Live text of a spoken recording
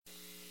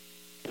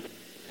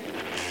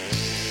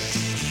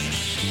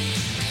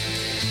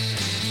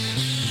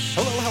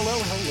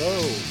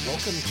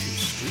welcome to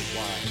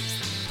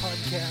Streetwise, the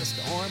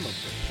podcast arm of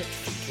The Pitch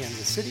from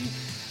Kansas City,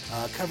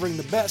 covering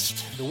the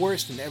best, the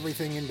worst, and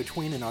everything in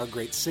between in our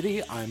great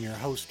city. I'm your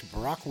host,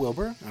 Barack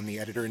Wilbur. I'm the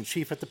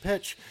editor-in-chief at The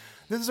Pitch.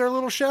 This is our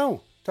little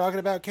show, talking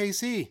about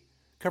KC,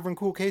 covering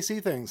cool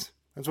KC things.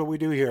 That's what we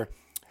do here.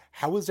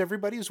 How was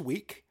everybody's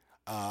week?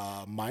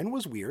 Mine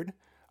was weird.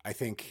 I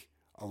think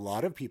a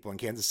lot of people in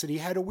Kansas City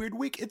had a weird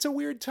week. It's a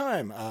weird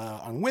time.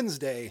 On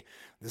Wednesday,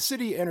 the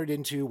city entered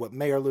into what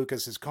Mayor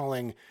Lucas is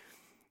calling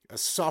a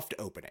soft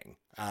opening.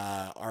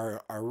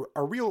 Our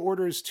real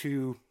orders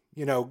to,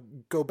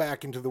 go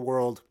back into the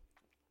world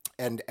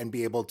and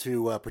be able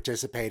to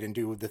participate and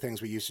do the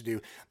things we used to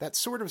do. That's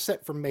sort of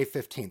set for May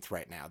 15th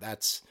right now.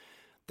 That's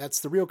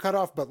the real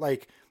cutoff. But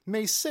like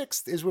May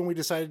 6th is when we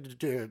decided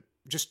to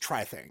just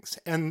try things.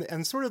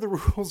 And sort of the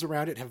rules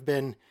around it have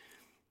been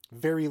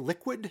very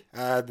liquid.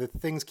 The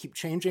things keep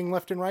changing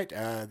left and right.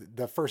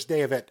 The first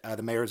day of it,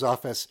 the mayor's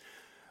office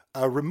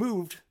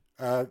removed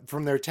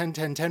from their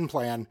 10-10-10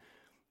 plan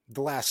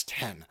the last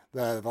 10.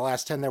 The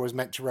last 10 there was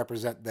meant to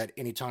represent that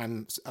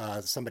anytime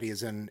somebody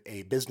is in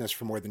a business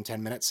for more than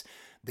 10 minutes,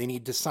 they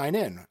need to sign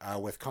in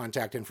with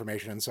contact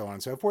information and so on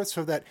and so forth,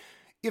 so that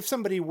if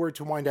somebody were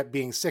to wind up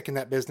being sick in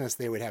that business,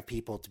 they would have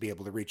people to be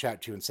able to reach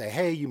out to and say,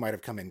 hey, you might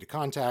have come into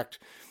contact.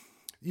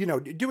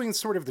 Doing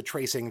sort of the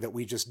tracing that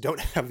we just don't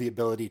have the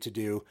ability to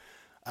do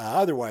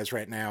otherwise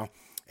right now.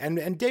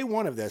 And day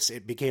one of this,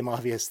 it became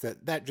obvious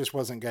that just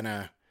wasn't going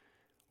to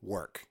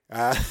work.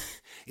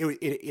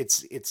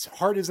 Its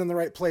heart is in the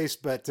right place,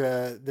 but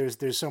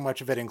there's so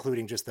much of it,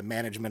 including just the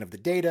management of the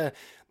data,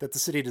 that the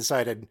city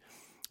decided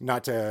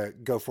not to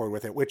go forward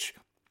with it, which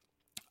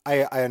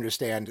I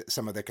understand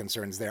some of the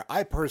concerns there.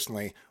 I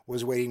personally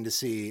was waiting to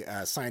see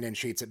sign-in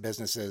sheets at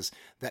businesses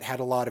that had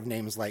a lot of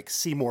names like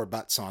Seymour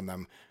Butts on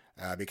them,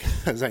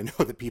 because I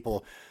know that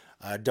people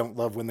don't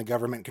love when the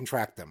government can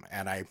track them.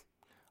 And I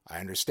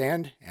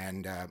understand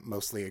and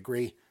mostly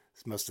agree.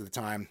 Most of the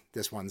time,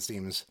 this one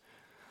seems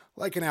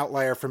like an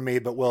outlier for me,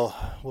 but we'll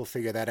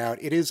figure that out.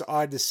 It is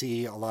odd to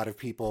see a lot of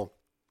people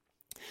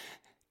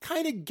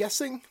kind of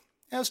guessing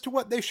as to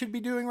what they should be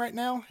doing right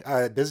now.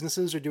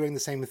 Businesses are doing the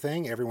same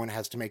thing. Everyone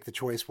has to make the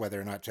choice whether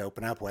or not to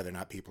open up, whether or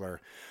not people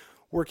are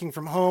working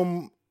from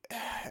home.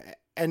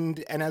 And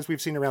as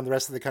we've seen around the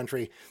rest of the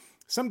country,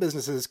 some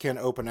businesses can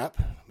open up.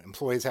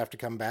 Employees have to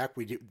come back.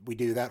 We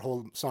do that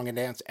whole song and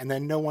dance, and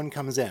then no one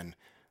comes in.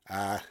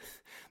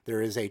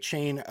 There is a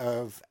chain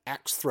of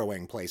axe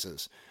throwing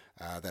places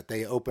that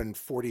they opened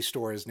 40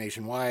 stores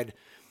nationwide,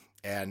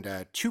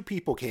 and 2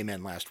 people came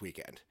in last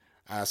weekend.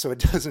 So it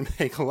doesn't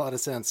make a lot of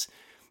sense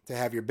to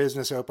have your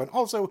business open.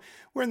 Also,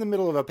 we're in the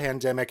middle of a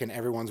pandemic and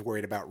everyone's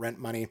worried about rent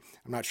money.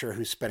 I'm not sure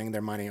who's spending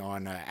their money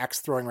on axe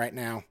throwing right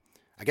now.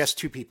 I guess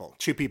 2 people.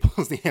 2 people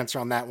is the answer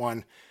on that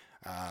one.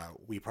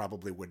 We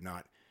probably would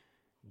not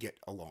get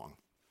along.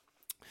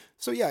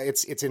 So yeah,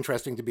 it's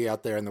interesting to be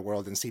out there in the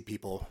world and see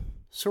people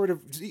sort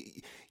of,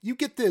 you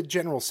get the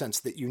general sense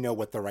that you know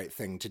what the right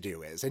thing to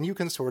do is. And you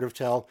can sort of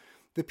tell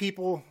the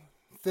people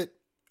that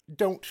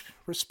don't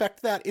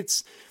respect that.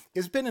 It's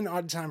been an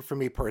odd time for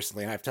me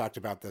personally, and I've talked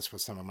about this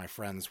with some of my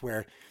friends,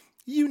 where,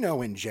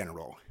 in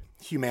general,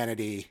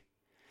 humanity,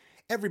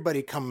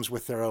 everybody comes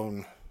with their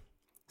own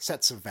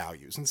sets of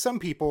values. And some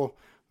people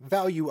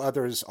value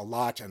others a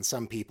lot, and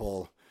some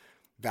people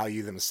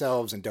value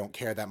themselves and don't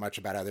care that much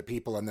about other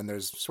people. And then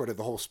there's sort of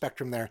the whole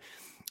spectrum there.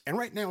 And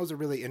right now is a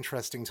really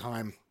interesting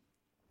time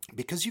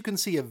because you can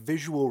see a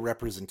visual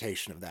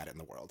representation of that in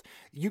the world.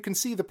 You can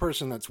see the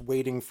person that's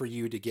waiting for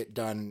you to get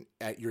done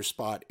at your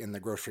spot in the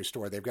grocery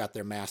store. They've got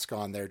their mask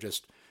on. They're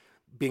just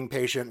being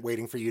patient,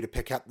 waiting for you to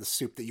pick up the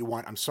soup that you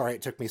want. I'm sorry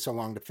it took me so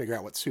long to figure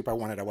out what soup I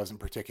wanted. I wasn't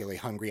particularly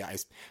hungry.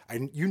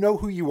 You know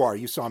who you are.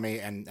 You saw me,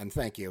 and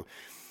thank you.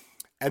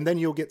 And then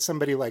you'll get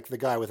somebody like the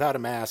guy without a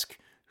mask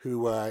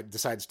who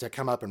decides to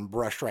come up and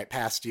brush right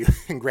past you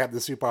and grab the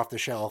soup off the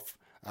shelf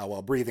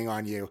while breathing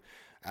on you.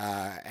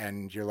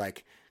 And you're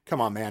like, come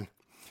on, man.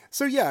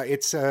 So yeah,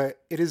 it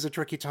is a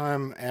tricky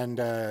time. And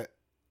I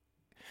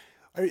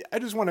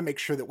just want to make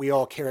sure that we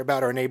all care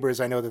about our neighbors.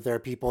 I know that there are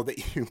people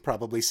that you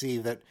probably see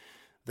that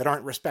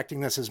aren't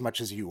respecting this as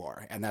much as you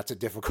are. And that's a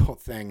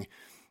difficult thing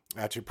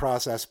to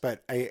process.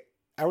 But I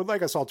would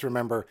like us all to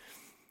remember,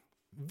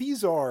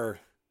 these are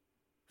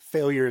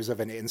failures of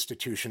an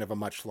institution of a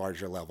much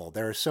larger level.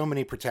 There are so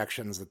many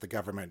protections that the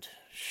government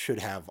should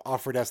have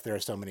offered us. There are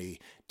so many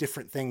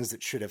different things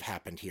that should have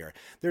happened here.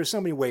 There are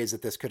so many ways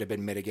that this could have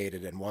been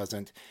mitigated and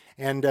wasn't.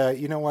 And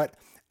you know what?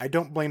 I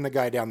don't blame the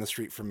guy down the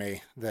street from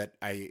me that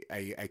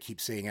I keep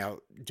seeing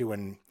out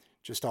doing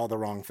just all the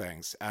wrong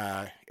things.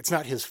 It's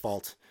not his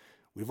fault.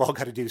 We've all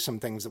got to do some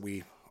things that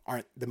we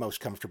aren't the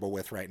most comfortable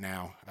with right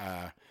now.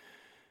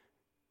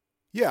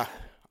 Yeah.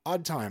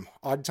 Odd time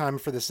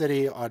for the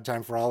city, odd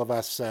time for all of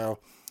us. So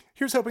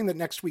here's hoping that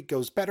next week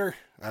goes better,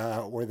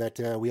 or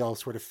that we all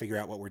sort of figure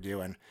out what we're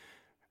doing.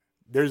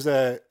 There's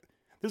a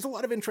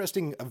lot of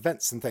interesting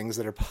events and things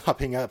that are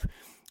popping up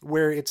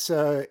where it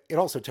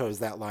also toes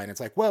that line. It's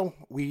like, well,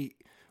 we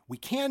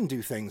can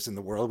do things in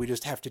the world. We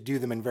just have to do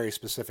them in very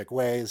specific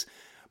ways.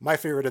 My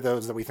favorite of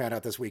those that we found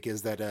out this week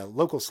is that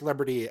local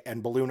celebrity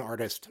and balloon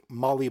artist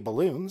Molly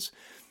Balloons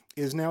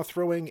is now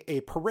throwing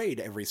a parade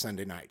every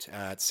Sunday night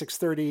at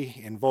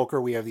 6:30 in Volker.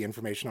 We have the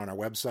information on our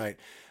website.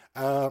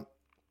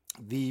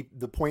 The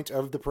point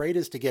of the parade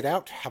is to get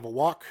out, have a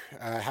walk,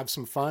 have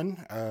some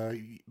fun,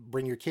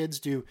 bring your kids,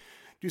 do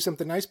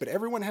something nice, but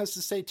everyone has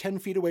to stay 10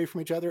 feet away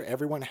from each other.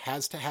 Everyone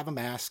has to have a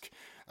mask.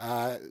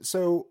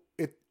 So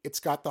it's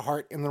got the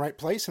heart in the right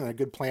place and a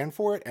good plan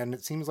for it, and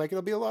it seems like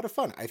it'll be a lot of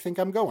fun. I think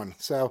I'm going.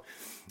 So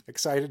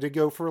excited to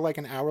go for like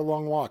an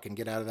hour-long walk and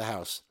get out of the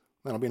house.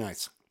 That'll be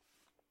nice.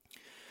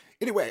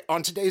 Anyway,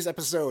 on today's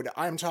episode,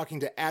 I'm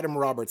talking to Adam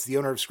Roberts, the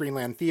owner of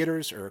Screenland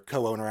Theaters, or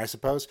co-owner, I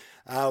suppose.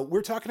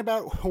 We're talking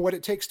about what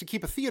it takes to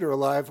keep a theater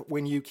alive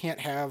when you can't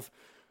have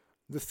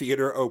the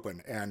theater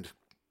open. And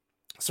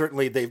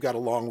certainly they've got a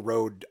long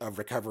road of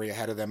recovery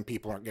ahead of them.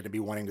 People aren't going to be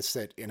wanting to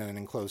sit in an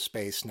enclosed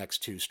space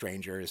next to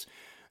strangers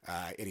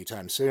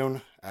anytime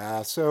soon.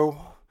 So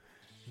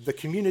the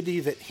community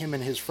that him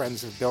and his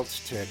friends have built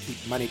to keep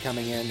money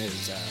coming in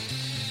is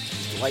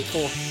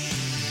delightful.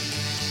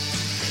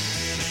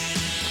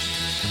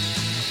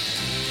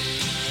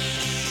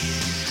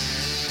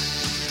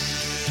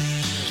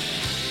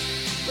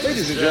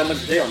 Ladies and gentlemen,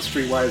 today on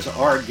Streetwise,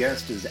 our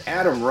guest is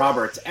Adam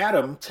Roberts.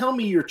 Adam, tell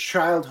me your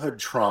childhood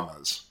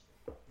traumas.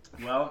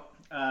 Well,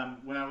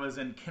 when I was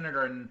in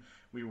kindergarten,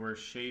 we were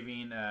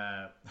shaving,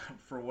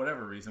 for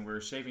whatever reason, we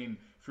were shaving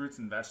fruits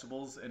and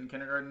vegetables in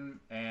kindergarten,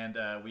 and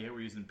we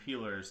were using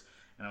peelers,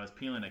 and I was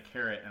peeling a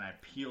carrot, and I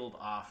peeled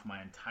off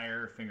my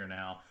entire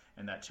fingernail,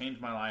 and that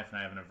changed my life, and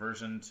I have an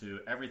aversion to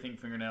everything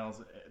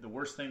fingernails. The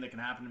worst thing that can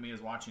happen to me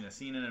is watching a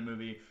scene in a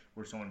movie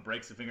where someone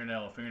breaks a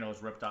fingernail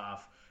is ripped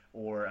off,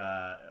 or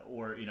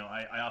you know,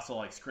 I also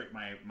like scrape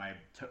my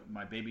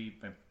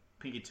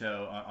pinky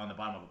toe on the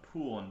bottom of a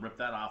pool and ripped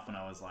that off when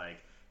I was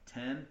like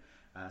 10.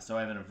 So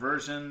I have an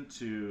aversion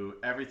to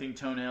everything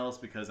toenails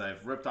because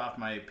I've ripped off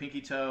my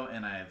pinky toe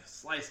and I've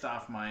sliced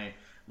off my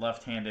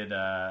left-handed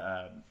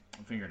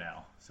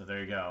fingernail. So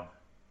there you go.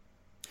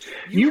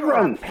 You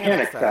run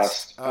Panic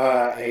Fest,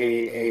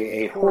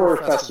 a horror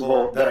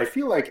festival that I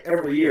feel like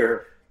every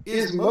year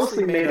is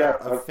mostly made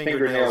up of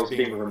fingernails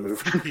being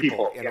removed from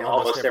people in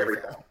almost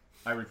every film.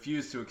 I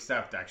refuse to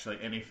accept actually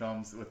any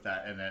films with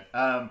that in it.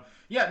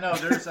 Yeah, no,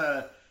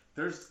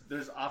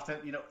 there's often,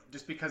 you know,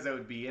 just because I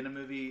would be in a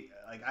movie,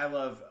 like I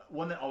love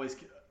one that always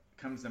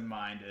comes to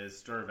mind is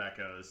Stir of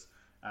Echoes.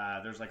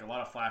 There's like a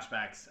lot of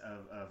flashbacks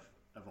of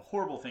a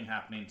horrible thing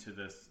happening to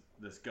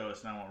this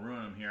ghost, and I won't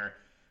ruin them here,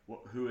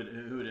 who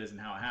it is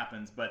and how it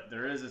happens. But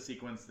there is a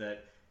sequence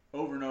that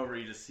over and over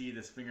you just see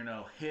this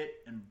fingernail hit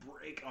and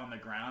break on the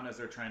ground as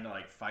they're trying to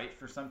like fight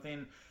for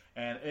something,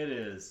 and it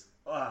is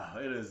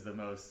the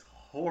most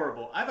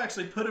horrible. I've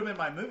actually put them in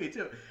my movie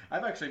too.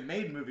 I've actually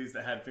made movies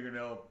that had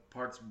fingernail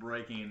parts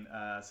breaking.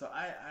 So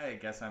I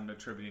guess I'm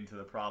attributing to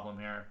the problem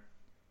here.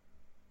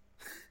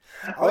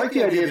 I like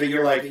the idea that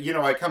you're like, you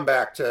know, I come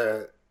back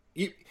to...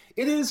 It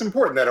is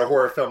important that a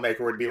horror filmmaker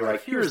would be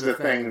like, here's the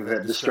thing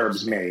that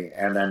disturbs me,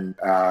 and then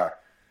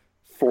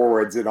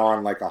forwards it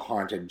on like a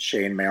haunted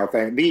chainmail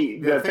thing.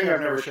 The thing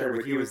I've never shared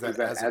with you is that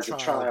as a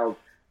child,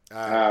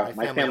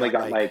 my family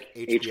got like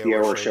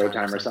HBO or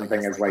Showtime or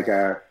something as like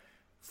a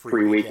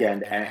free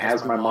weekend, and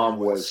as my mom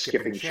was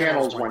skipping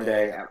channels one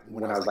day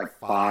when I was like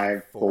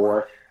 5,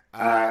 4,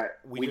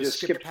 we just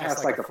skipped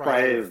past like a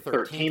Friday the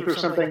 13th or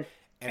something,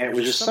 and it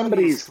was just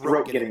somebody's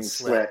throat getting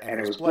slit, and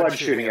it was blood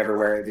shooting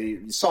everywhere.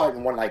 You saw it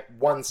in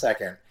 1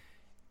 second,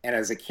 and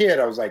as a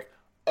kid I was like,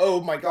 oh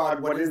my god,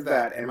 what is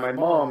that? And my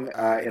mom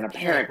in a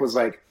panic was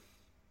like,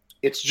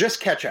 it's just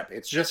ketchup,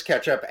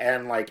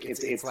 and like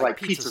it's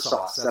like pizza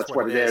sauce, that's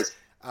what it is.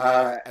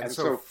 And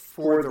so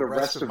for the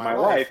rest of my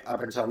life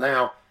up until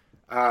now,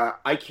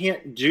 I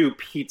can't do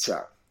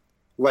pizza.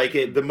 Like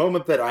the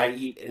moment that I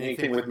eat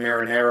anything with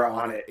marinara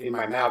on it in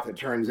my mouth, it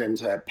turns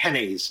into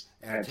pennies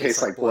and it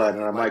tastes like blood.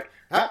 And I'm like,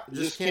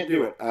 just can't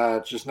do it.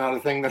 It's just not a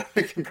thing that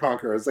I can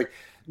conquer. It's like,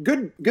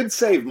 good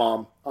save,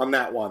 Mom, on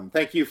that one.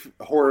 Thank you,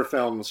 horror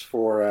films,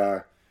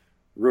 for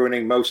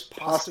ruining most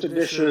pasta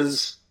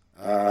dishes.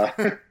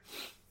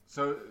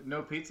 So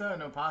no pizza,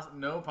 no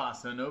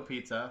pasta, no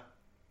pizza.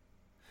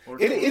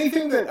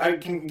 Anything that I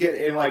can get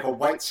in like a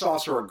white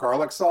sauce or a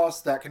garlic sauce,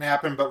 that can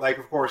happen. But like,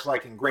 of course,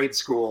 like in grade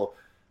school,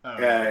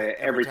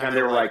 every time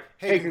they were like,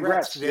 hey,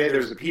 congrats, today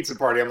there's a pizza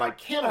party. I'm like,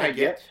 can I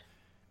get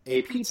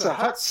a Pizza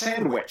Hut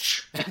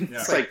sandwich?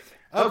 It's like,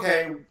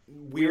 okay,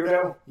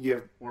 weirdo,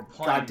 you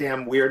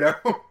goddamn weirdo.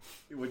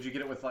 Would you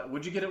get it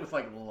with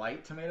like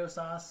light tomato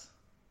sauce?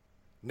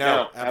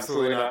 No,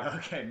 absolutely not.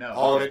 Okay, no.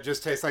 All of it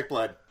just tastes like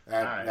blood.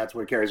 That's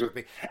what carries with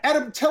me.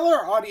 Adam, tell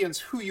our audience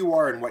who you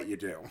are and what you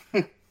do.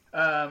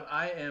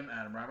 I am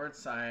Adam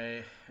Roberts.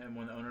 I am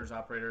one of the owners,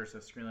 operators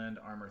of Screenland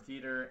Armor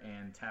Theater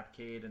and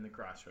Tapcade in the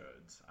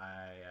Crossroads.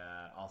 I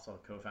also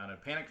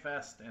co-founded Panic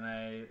Fest, and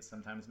I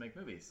sometimes make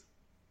movies.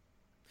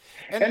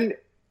 And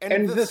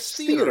this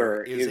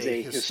theater is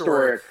a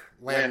historic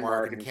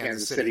landmark in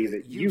Kansas City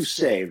that you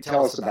saved.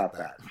 Tell us about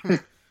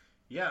that.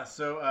 Yeah,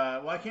 so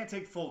well, I can't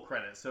take full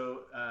credit.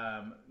 So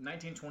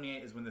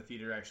 1928 is when the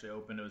theater actually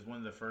opened. It was one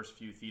of the first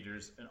few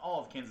theaters in all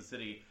of Kansas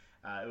City.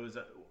 It was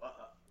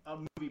a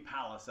movie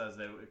palace, as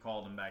they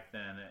called them back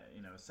then.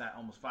 Sat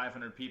almost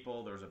 500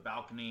 people. There was a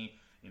balcony.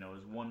 It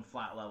was one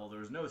flat level.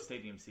 There was no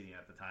stadium seating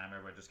at the time.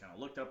 Everybody just kind of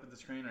looked up at the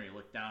screen, or you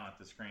looked down at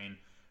the screen.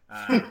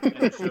 And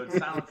it showed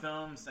silent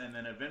films, and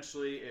then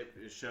eventually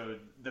it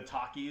showed the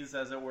talkies,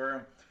 as it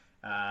were.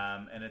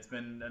 And it's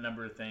been a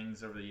number of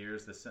things over the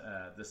years: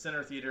 the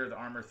Center Theater, the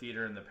Armour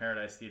Theater, and the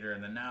Paradise Theater,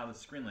 and then now the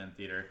Screenland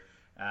Theater.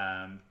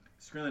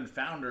 Screenland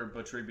founder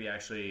Butch Rigby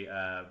actually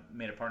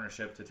made a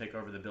partnership to take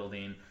over the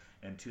building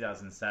in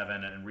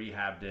 2007 and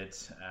rehabbed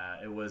it.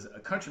 It was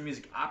a country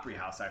music opera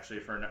house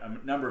actually for a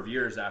number of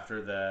years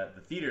after the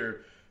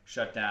theater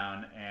shut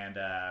down, and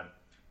then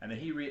and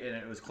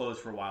it was closed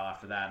for a while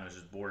after that, and it was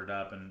just boarded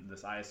up and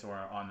this eyesore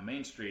on the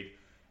main street.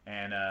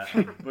 And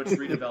Butch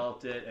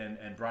redeveloped it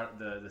and brought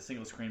the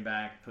single screen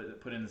back,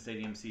 put in the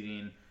stadium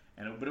seating,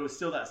 but it was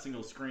still that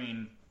single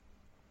screen.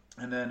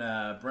 And then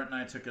Brent and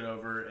I took it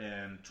over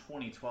in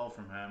 2012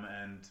 from him,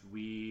 and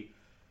we,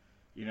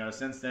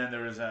 since then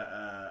there was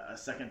a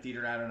second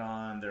theater added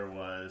on, there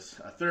was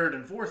a third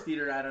and fourth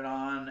theater added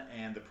on,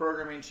 and the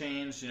programming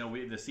changed.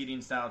 The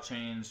seating style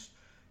changed,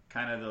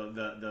 kind of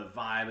the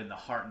vibe and the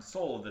heart and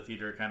soul of the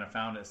theater kind of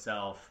found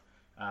itself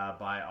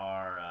by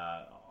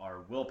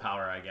our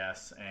willpower, I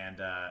guess, and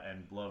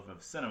love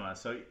of cinema.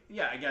 So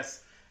yeah, I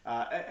guess,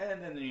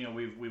 and then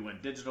we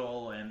went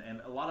digital,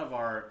 and a lot of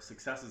our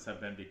successes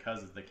have been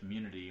because of the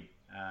community.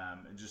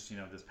 Just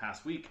this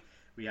past week,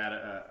 we had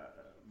a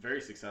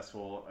very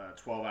successful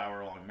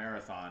 12-hour long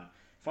marathon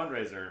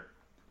fundraiser,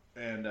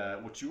 and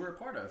which you were a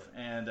part of,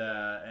 and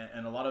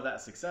a lot of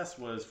that success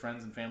was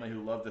friends and family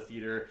who love the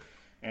theater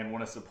and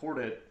want to support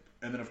it.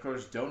 And then, of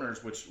course,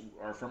 donors, which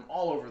are from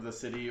all over the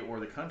city or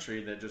the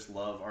country, that just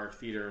love our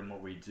theater and what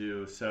we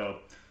do. So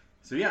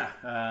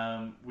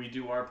yeah, we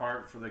do our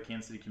part for the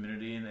Kansas City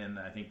community, and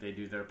I think they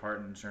do their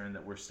part in ensuring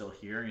that we're still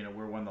here.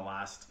 We're one of the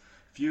last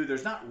few.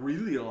 There's not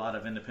really a lot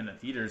of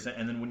independent theaters.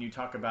 And then when you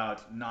talk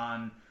about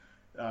when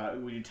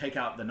you take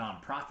out the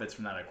nonprofits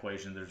from that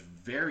equation, there's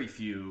very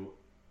few,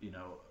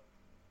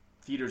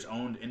 theaters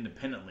owned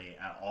independently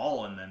at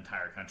all in the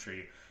entire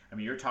country. I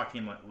mean, you're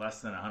talking like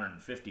less than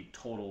 150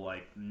 total,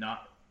 like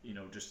not,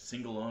 just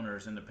single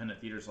owners,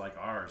 independent theaters like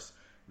ours.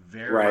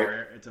 Very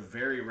rare. It's a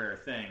very rare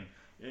thing.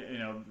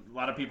 A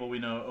lot of people we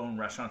know own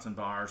restaurants and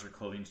bars or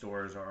clothing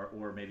stores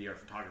or maybe are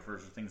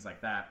photographers or things like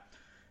that.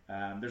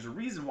 There's a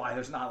reason why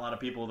there's not a lot of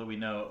people that we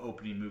know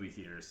opening movie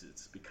theaters.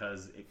 It's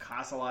because it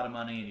costs a lot of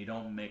money and you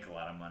don't make a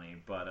lot of money,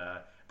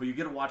 but you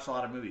get to watch a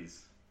lot of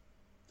movies.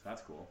 So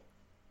that's cool.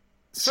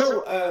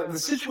 So the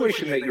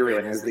situation that you're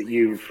in is that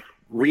you've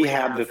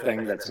rehab the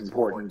thing that's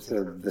important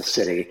to the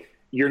city.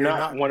 You're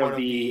not one of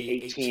the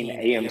 18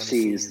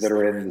 AMCs that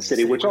are in the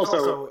city, which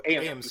also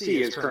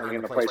AMC is currently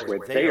in the place where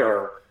they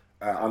are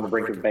on the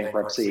brink of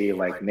bankruptcy,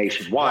 like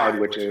nationwide,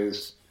 which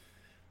is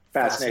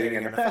fascinating,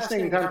 and a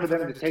fascinating time for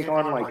them to take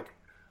on like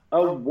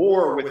a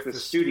war with the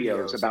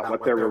studios about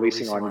what they're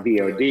releasing on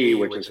VOD,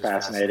 which is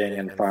fascinating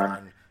and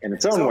fun in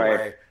its own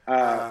way.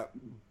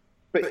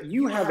 But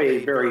you have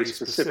a very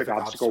specific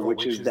obstacle,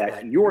 which is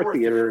that your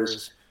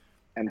theaters,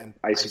 and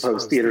I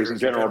suppose theaters in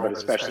general, but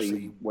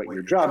especially what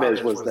your job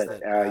is, was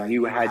that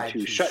you had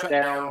to shut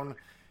down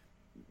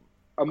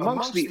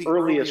amongst the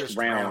earliest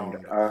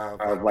round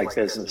of like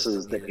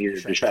businesses that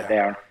needed to shut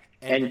down.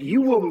 And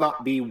you will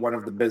not be one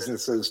of the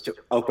businesses to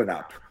open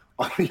up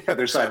on the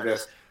other side of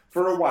this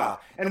for a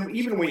while. And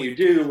even when you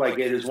do, like,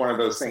 it is one of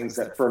those things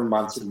that for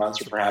months and months,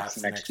 or perhaps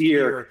the next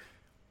year,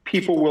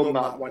 people will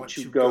not want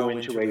to go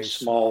into a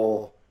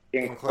small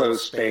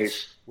enclosed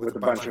space with a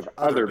bunch of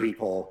other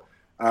people.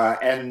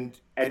 And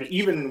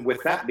even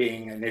with that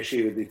being an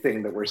issue, the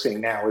thing that we're seeing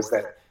now is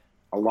that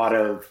a lot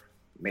of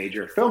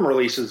major film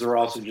releases are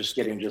also just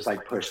getting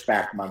pushed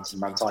back months and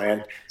months on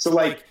end. So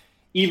like,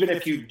 even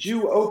if you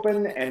do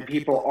open and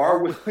people are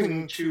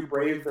willing to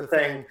brave the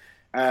thing,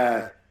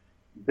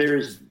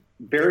 there's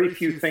very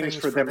few things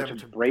for them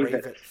to brave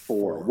it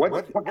for.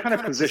 What kind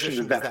of position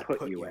does that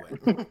put you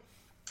in?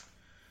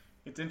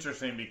 It's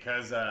interesting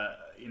because,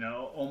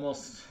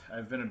 almost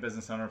I've been a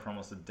business owner for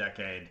almost a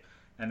decade,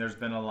 and there's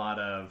been a lot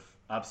of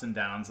ups and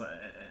downs,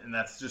 and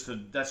that's just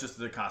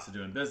the cost of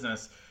doing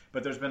business.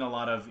 But there's been a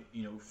lot of,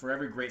 for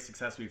every great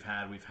success we've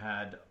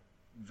had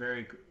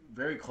very,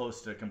 very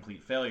close to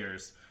complete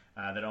failures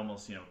that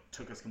almost,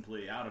 took us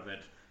completely out of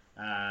it.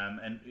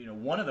 And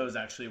one of those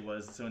actually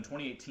was, so in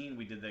 2018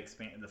 we did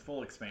the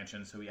full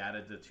expansion. So we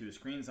added the 2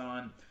 screens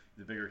on,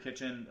 the bigger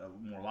kitchen,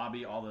 more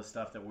lobby, all the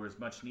stuff that was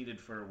much needed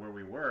for where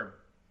we were.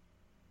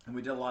 And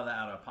we did a lot of that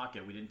out of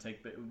pocket. We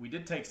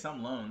did take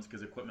some loans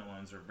because equipment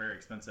loans are very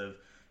expensive,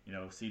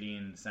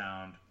 seating,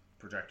 sound,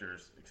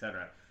 projectors,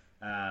 etc.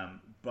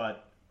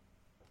 But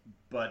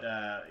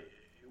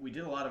we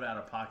did a lot of it out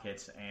of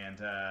pockets, and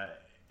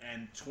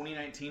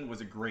 2019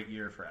 was a great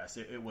year for us.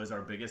 It was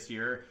our biggest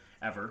year,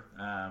 ever.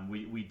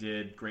 We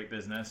did great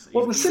business.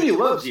 Well, the city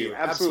loves you.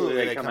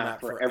 Absolutely. They come out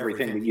for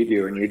everything that you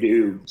do, and you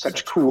do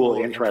such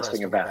cool,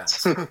 interesting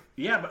events.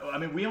 Yeah, but I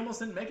mean, we almost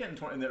didn't make it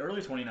in the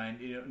early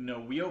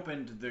 2019. We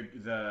opened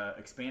the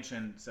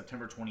expansion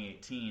September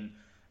 2018.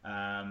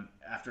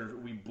 After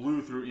we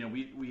blew through,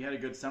 we had a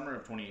good summer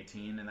of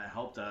 2018, and that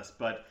helped us.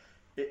 But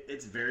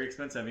it's very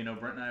expensive.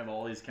 Brent and I have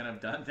always kind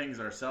of done things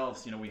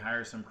ourselves. We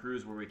hire some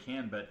crews where we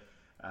can, but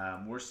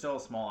we're still a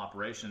small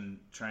operation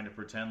trying to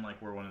pretend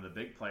like we're one of the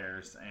big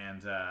players.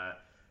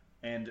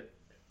 And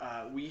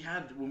we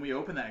had, when we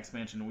opened that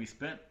expansion, we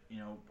spent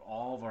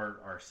all of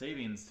our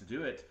savings to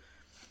do it.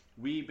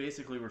 We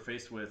basically were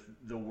faced with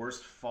the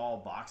worst fall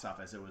box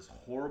office. It was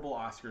horrible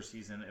Oscar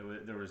season.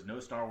 There was no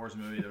Star Wars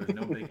movie. There was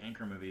no big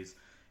anchor movies.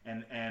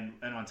 And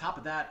on top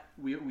of that,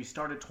 we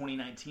started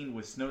 2019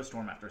 with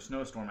snowstorm after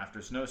snowstorm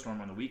after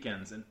snowstorm on the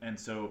weekends, and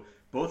so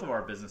both of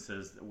our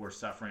businesses were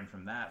suffering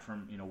from that.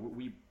 From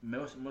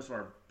most of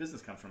our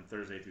business comes from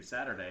Thursday through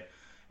Saturday,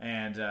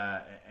 and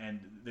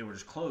they were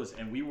just closed,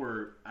 and we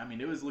were.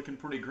 It was looking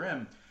pretty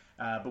grim.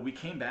 But we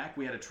came back.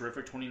 We had a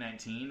terrific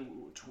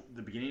 2019.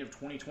 The beginning of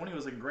 2020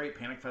 was looking great.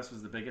 Panic Fest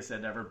was the biggest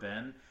it had ever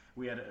been.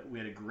 We had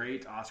a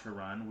great Oscar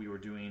run. We were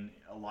doing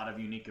a lot of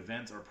unique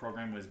events. Our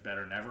program was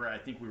better than ever. I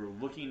think we were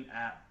looking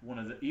at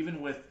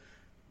even with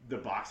the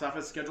box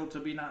office schedule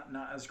to be not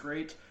as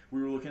great, we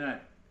were looking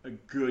at a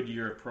good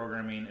year of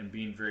programming and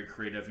being very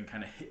creative and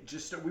kind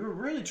of we were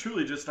really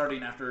truly just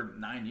starting after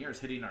 9 years,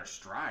 hitting our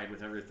stride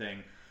with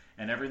everything.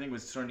 And everything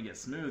was starting to get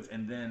smooth,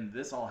 and then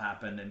this all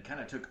happened and kind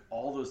of took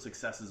all those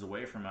successes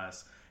away from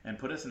us and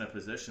put us in a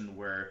position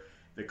where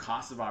the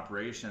cost of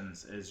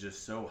operations is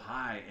just so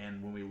high.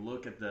 And when we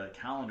look at the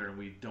calendar and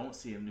we don't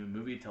see a new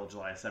movie till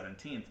July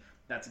 17th,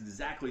 that's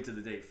exactly to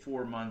the date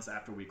 4 months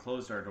after we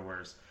closed our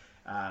doors.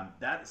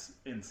 That's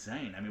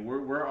insane.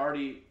 We're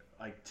already,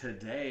 like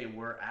today,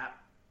 we're at,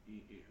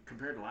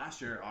 compared to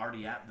last year,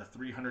 already at the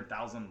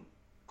 300,000,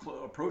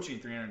 approaching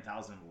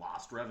 300,000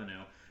 lost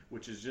revenue,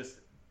 which is just,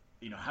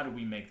 how do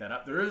we make that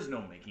up? There is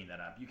no making that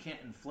up. You can't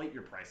inflate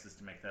your prices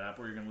to make that up,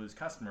 or you're going to lose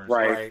customers.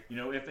 Right.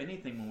 If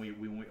anything, when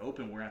we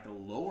open, we're going to have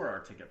to lower our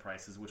ticket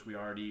prices, which we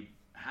already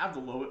have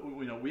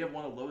we have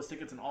one of the lowest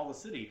tickets in all the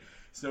city.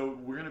 So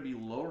we're going to be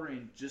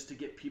lowering just to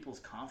get people's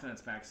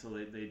confidence back, so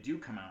they do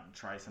come out and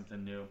try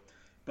something new.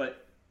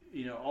 But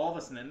all of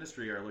us in the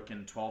industry are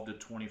looking 12 to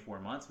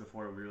 24 months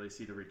before we really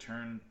see the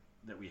return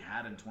that we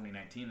had in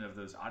 2019 of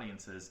those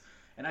audiences.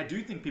 And I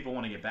do think people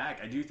want to get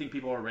back. I do think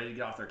people are ready to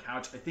get off their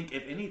couch. I think,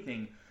 if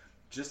anything,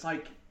 just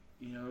like,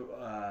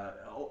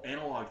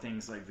 analog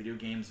things like video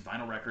games,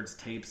 vinyl records,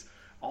 tapes,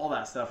 all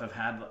that stuff have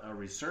had a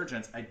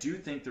resurgence. I do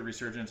think the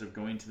resurgence of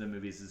going to the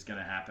movies is going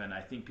to happen.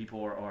 I think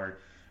people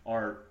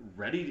are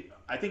ready.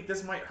 I think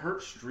this might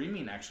hurt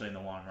streaming actually in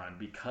the long run,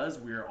 because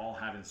we're all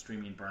having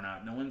streaming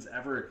burnout. No one's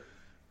ever,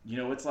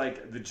 it's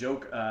like the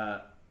joke,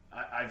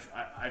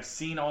 I've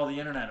seen all the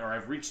internet, or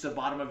I've reached the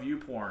bottom of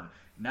YouPorn.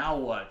 Now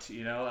what?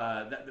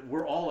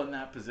 We're all in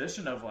that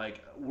position of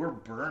like, we're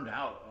burned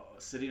out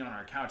sitting on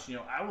our couch.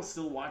 I will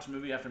still watch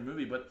movie after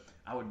movie, but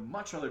I would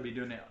much rather be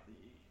doing it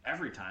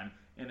every time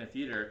in a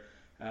theater.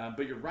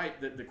 But you're right.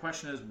 The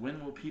question is,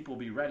 when will people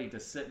be ready to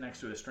sit next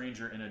to a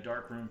stranger in a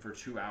dark room for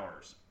 2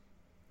 hours?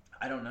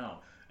 I don't know.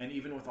 And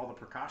even with all the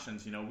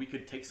precautions, we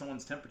could take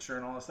someone's temperature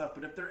and all that stuff,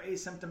 but if they're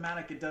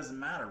asymptomatic, it doesn't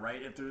matter,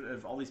 right?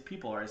 If all these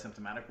people are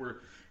asymptomatic,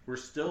 we're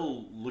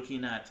still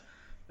looking at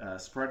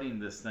spreading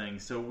this thing.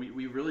 So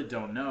we really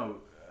don't know.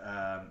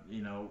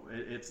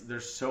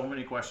 There's so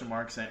many question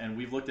marks, and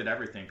we've looked at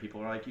everything.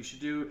 People are like, you should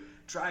do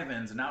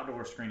drive-ins and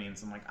outdoor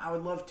screenings. I'm like, I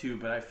would love to,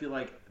 but I feel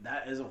like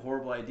that is a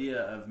horrible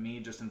idea of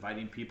me just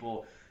inviting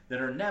people that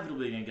are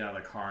inevitably going to get out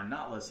of the car and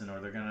not listen, or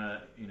they're going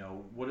to,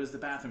 what does the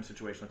bathroom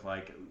situation look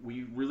like?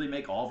 We really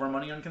make all of our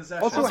money on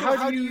concessions. Also,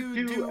 how do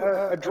you do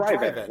a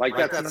drive-in? Like,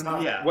 that's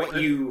not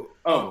what you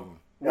own.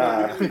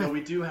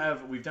 We've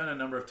done a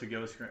number of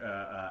to-go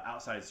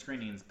outside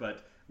screenings,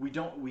 but we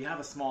have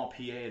a small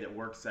PA that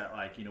works at,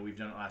 like, we've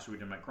done it last year.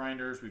 We've done it at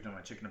Grinders, we've done it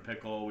at Chicken and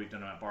Pickle, we've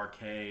done it at Bar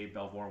K,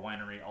 Belvoir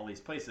Winery, all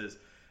these places.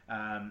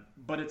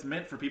 But it's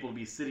meant for people to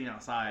be sitting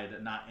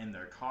outside, not in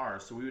their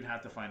cars. So we would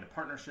have to find a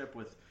partnership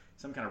with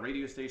some kind of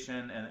radio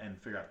station and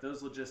figure out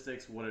those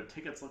logistics. What do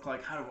tickets look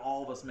like? How do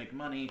all of us make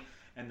money?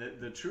 And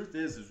the truth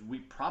is we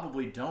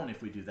probably don't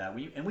if we do that.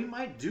 We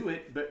might do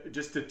it, but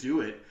just to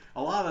do it.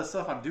 A lot of the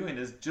stuff I'm doing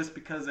is just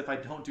because if I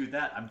don't do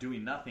that, I'm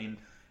doing nothing.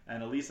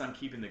 And at least I'm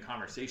keeping the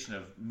conversation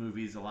of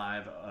movies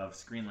alive, of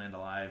Screenland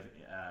alive,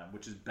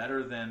 which is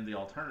better than the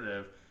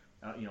alternative.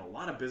 A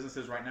lot of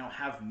businesses right now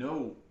have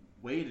no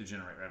way to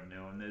generate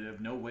revenue, and they have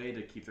no way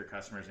to keep their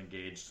customers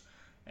engaged.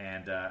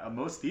 And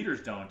most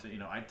theaters don't.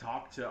 I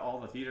talk to all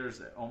the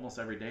theaters almost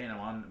every day, and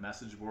I'm on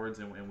message boards,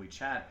 and we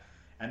chat.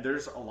 And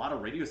there's a lot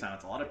of radio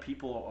silence. A lot of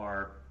people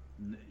are,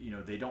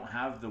 they don't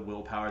have the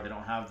willpower. They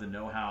don't have the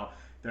know-how.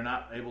 They're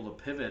not able to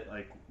pivot.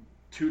 Like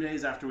 2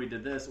 days after we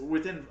did this,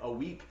 within a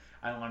week,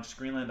 I launched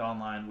Screenland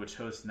Online, which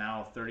hosts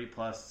now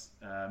 30-plus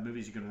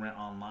movies you can rent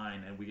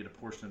online, and we get a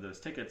portion of those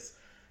tickets.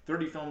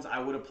 30 films I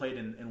would have played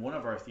in one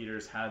of our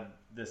theaters had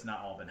this not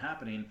all been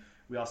happening.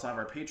 We also have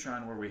our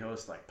Patreon where we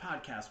host like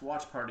podcasts,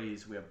 watch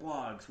parties, we have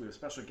blogs, we have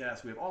special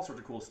guests, we have all sorts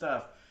of cool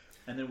stuff.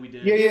 And then we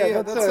did.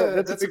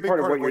 That's a big part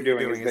of what you're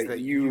doing is that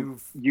you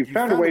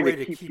found a way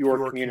to keep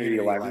your community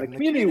alive. And the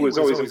community was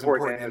always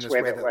important in this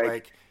way that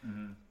like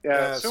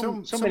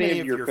so many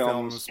of your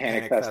films,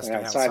 Panic Fest and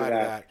outside of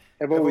that,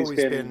 have always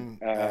been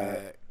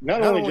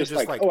not only just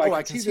like, oh,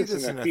 I can see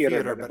this in a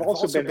theater, but have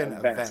also been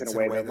events in a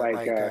way that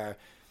like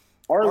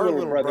our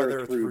little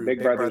brother through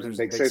Big Brothers and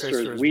Big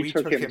Sisters, we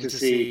took him to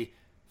see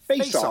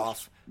Face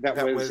Off, that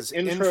was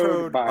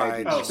introed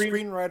by the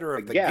screenwriter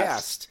of The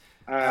Guest.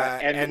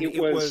 And it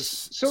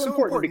was so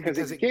important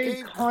because it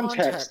gave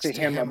context to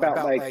him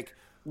about like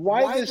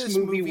why this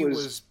movie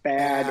was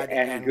bad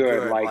and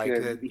good.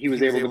 Like he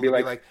was able to be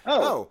like,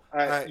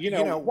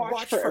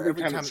 watch for every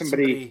time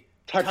somebody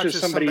touches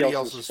somebody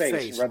else's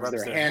face and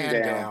rubs their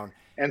hand down.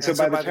 And so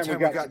by the time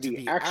we got to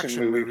the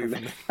action movie from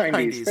the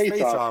 90s,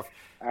 Face Off,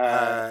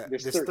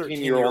 this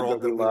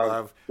 13-year-old that we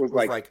love was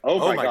like,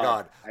 oh my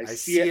God, I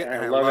see it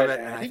and I love it.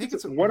 And I think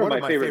it's one of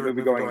my favorite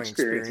movie-going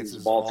experiences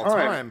of all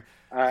time.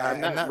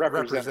 And that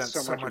represents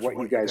so much of what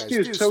you guys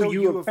do. So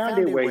you have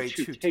found a way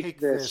to take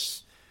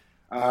this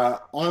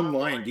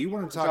online. Do you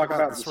want to talk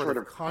about the sort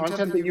of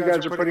content that you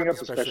guys are putting up,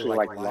 especially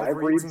like live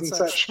reads and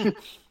such?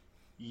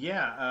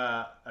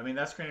 Yeah, I mean,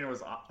 that screening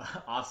was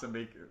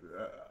awesome.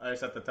 I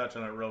just have to touch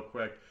on it real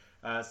quick.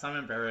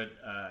 Simon Barrett,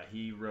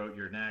 he wrote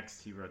You're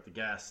Next. He wrote The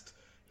Guest.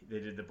 They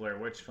did the Blair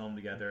Witch film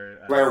together.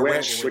 Blair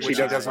Witch, which he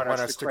doesn't want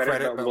us to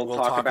credit, but we'll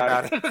talk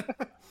about it.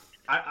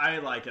 I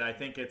like it. I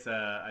think it's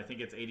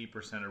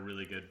 80% a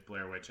really good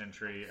Blair Witch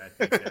entry. I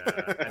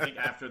think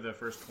after the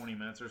first 20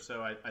 minutes or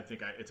so, I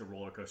think it's a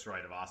roller coaster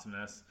ride of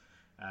awesomeness.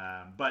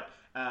 But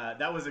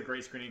that was a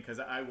great screening because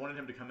I wanted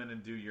him to come in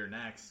and do You're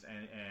Next,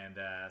 and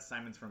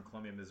Simon's from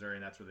Columbia, Missouri,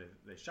 and that's where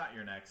they shot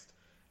You're Next.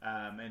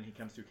 And he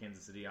comes through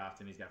Kansas City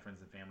often. He's got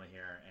friends and family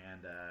here,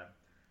 and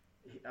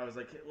I was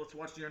like, hey, let's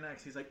watch You're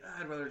Next. He's like,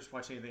 I'd rather just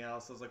watch anything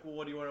else. I was like, well,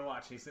 what do you want to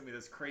watch? And he sent me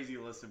this crazy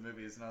list of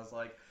movies, and I was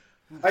like,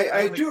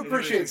 I do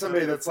appreciate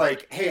somebody that's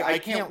like, hey, I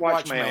can't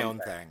watch my own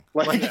thing.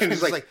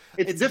 Like,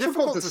 it's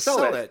difficult to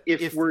sell it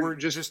if we're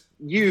just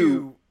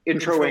you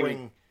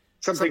introing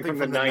something from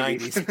the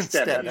 90s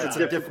instead. It's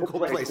a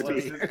difficult place to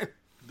be.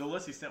 The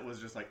list he sent was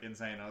just like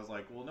insane. I was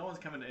like, well, no one's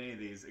coming to any of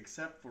these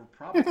except for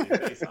probably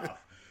Face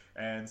Off.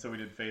 And so we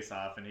did Face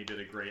Off, and he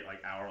did a great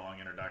like hour-long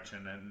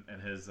introduction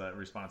and his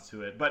response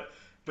to it. But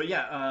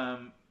yeah,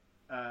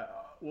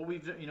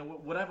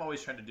 what I've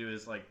always tried to do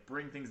is like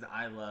bring things that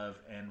I love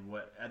and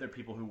what other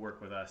people who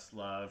work with us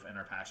love and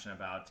are passionate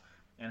about,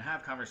 and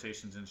have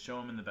conversations and show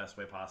them in the best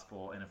way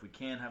possible. And if we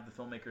can have the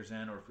filmmakers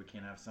in, or if we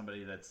can have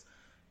somebody that's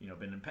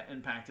been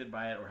impacted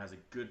by it or has a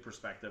good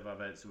perspective of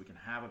it, so we can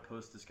have a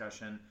post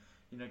discussion.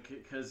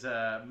 Because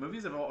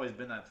movies have always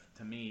been that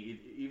to me.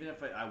 Even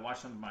if I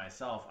watch them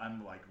myself,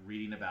 I'm like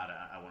reading about it.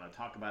 I want to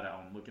talk about it.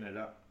 I'm looking it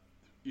up.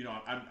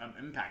 I'm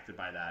impacted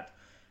by that.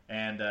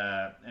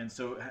 And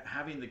so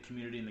having the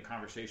community and the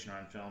conversation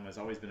around film has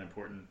always been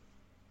important.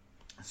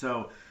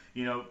 So,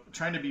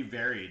 trying to be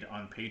varied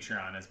on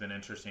Patreon has been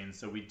interesting.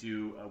 So we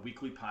do a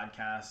weekly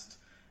podcast.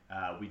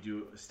 We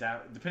do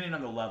staff, depending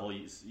on the level,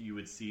 you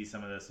would see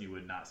some of this and you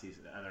would not see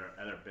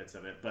other bits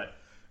of it. But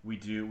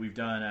we've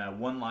done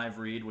one live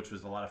read, which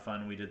was a lot of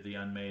fun. We did the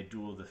Unmade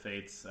Duel of the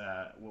Fates,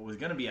 what was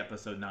going to be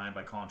episode 9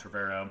 by Colin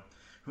Trevorrow,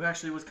 who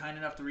actually was kind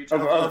enough to reach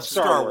out of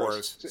Star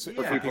Wars.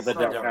 For people that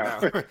don't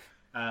know.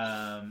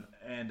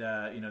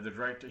 The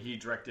director, he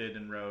directed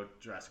and wrote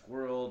Jurassic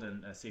World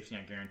and Safety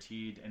Not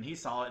Guaranteed, and he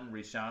saw it and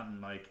reached out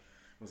and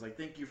was like,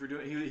 thank you for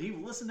doing it. He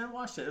listened and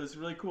watched it. It was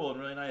really cool and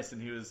really nice,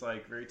 and he was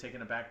like very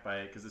taken aback by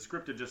it because the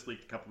script had just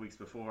leaked a couple weeks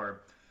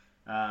before.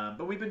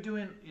 But we've been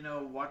doing,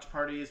 watch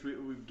parties.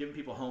 We've given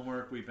people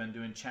homework. We've been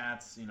doing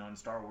chats, on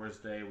Star Wars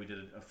Day. We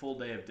did a full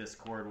day of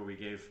Discord where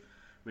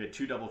we had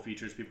 2 double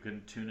features. People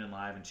could tune in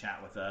live and chat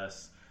with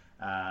us.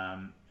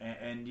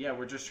 Yeah,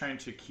 we're just trying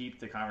to keep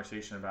the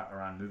conversation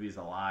around movies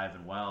alive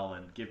and well,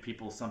 and give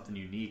people something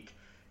unique.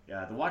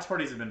 The watch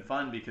parties have been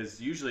fun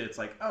because usually it's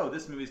like, oh,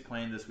 this movie's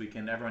playing this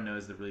weekend. Everyone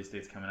knows the release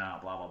date's coming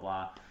out, blah, blah,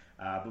 blah.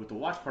 But with the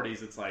watch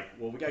parties, it's like,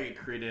 well, we got to get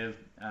creative.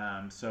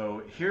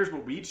 So here's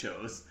what we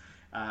chose.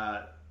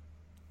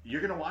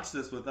 You're going to watch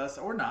this with us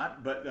or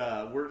not, but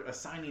we're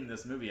assigning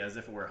this movie as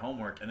if it were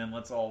homework, and then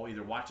let's all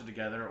either watch it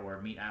together or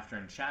meet after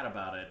and chat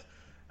about it.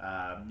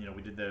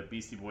 We did the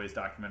Beastie Boys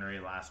documentary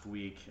last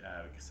week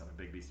because I'm a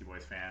big Beastie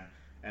Boys fan,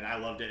 and I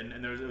loved it.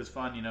 And it was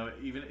fun.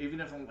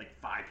 Even if only like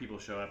 5 people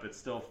show up, it's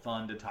still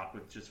fun to talk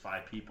with just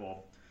 5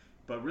 people.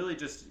 But really,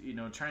 just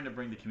trying to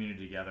bring the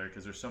community together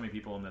because there's so many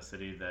people in the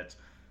city that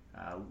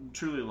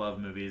truly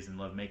love movies and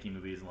love making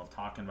movies and love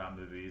talking about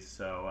movies.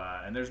 So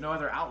and there's no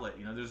other outlet.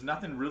 There's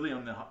nothing really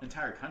on the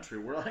entire country.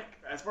 We're like,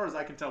 as far as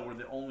I can tell, we're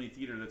the only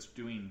theater that's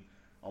doing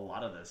a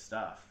lot of this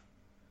stuff.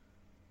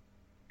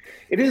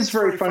 It is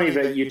very funny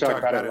that you talk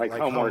about it like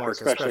homework,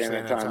 especially in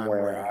a time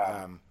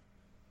where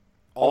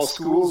all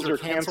schools are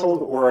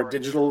canceled or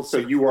digital, so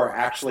you are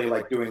actually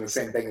like doing the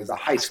same thing as a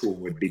high school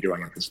would be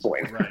doing at this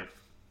point. Right.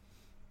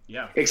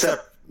 Yeah.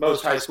 Except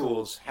most high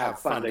schools have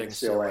funding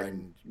still,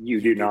 and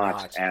you do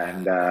not.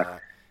 And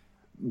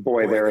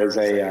boy, there is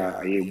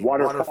a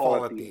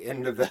waterfall at the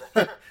end of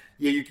the.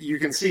 You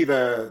can see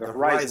the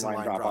horizon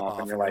line drop off,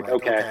 and you're like,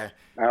 okay,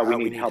 we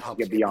need help to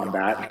get beyond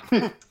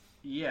that.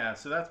 Yeah,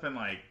 so that's been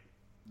like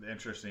the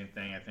interesting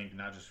thing, I think,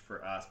 not just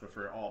for us, but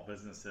for all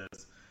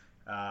businesses.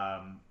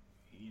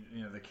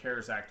 The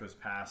CARES Act was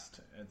passed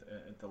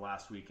at the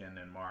last weekend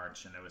in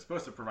March, and it was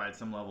supposed to provide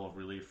some level of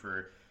relief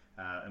for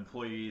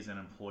employees and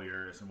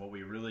employers. And what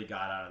we really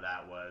got out of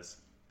that was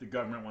the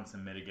government wants to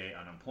mitigate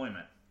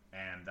unemployment,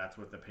 and that's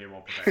what the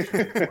payroll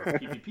protection or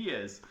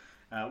PPP is,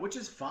 which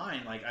is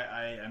fine. Like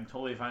I'm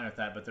totally fine with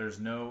that, but there's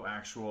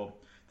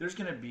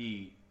going to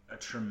be a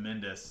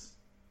tremendous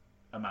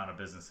amount of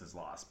businesses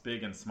lost,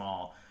 big and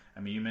small. I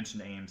mean, you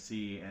mentioned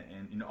AMC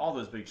and all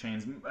those big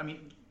chains. I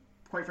mean,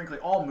 quite frankly,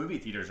 all movie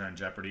theaters are in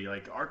jeopardy.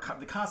 Like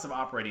the cost of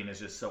operating is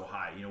just so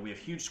high. We have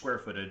huge square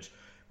footage.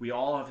 We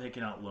all have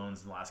taken out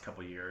loans in the last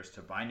couple of years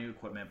to buy new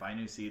equipment, buy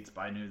new seats,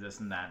 buy new this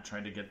and that,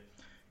 trying to get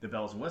the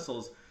bells and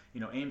whistles.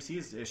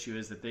 AMC's issue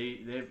is that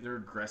they're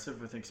aggressive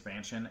with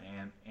expansion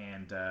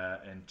and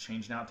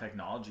changing out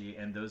technology,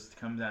 and those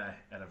come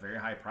at a very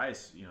high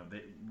price.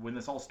 When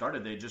this all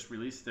started, they just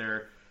released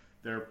their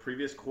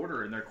previous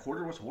quarter, and their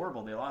quarter was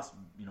horrible. They lost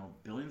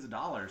billions of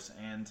dollars,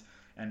 and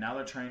now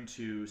they're trying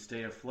to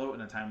stay afloat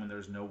in a time when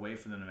there's no way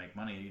for them to make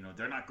money.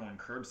 They're not going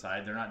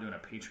curbside. They're not doing a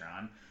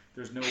Patreon.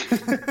 There's nothing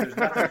for them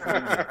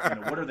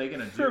to, what are they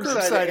going to do?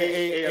 Curbside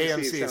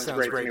AMC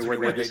sounds great to me,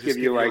 where they just give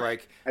you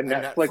like a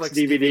Netflix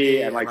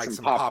DVD and like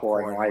some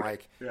popcorn,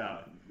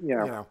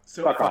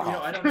 So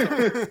I don't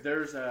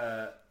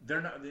know.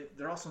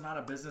 They're also not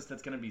a business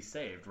that's going to be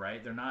saved,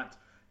 right? They're not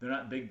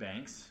big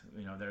banks.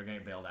 They're going to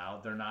get bailed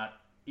out. They're not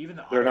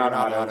even they're not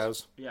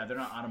autos. Yeah, they're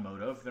not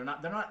automotive. They're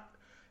not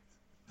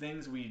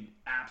things we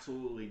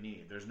absolutely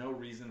need. There's no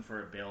reason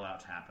for a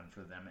bailout to happen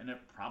for them, and it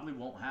probably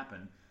won't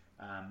happen.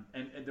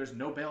 And there's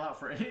no bailout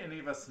for any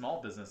of us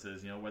small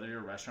businesses. Whether you're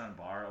a restaurant,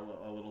 bar,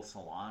 a little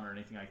salon, or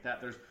anything like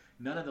that. There's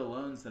none of the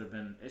loans that have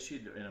been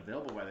issued and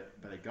available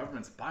by the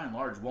governments, by and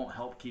large, won't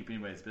help keep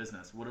anybody's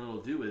business. What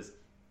it'll do is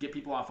get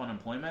people off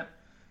unemployment,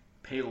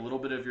 pay a little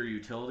bit of your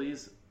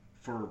utilities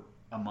for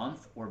a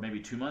month or maybe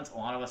 2 months. A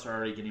lot of us are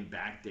already getting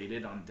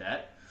backdated on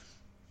debt,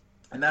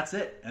 and that's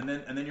it. And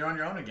then you're on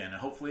your own again.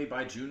 And hopefully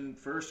by June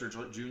 1st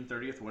or June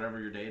 30th, whatever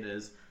your date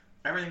is,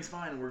 everything's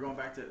fine. We're going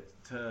back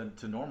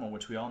to normal,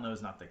 which we all know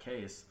is not the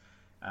case.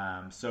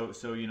 So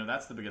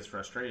that's the biggest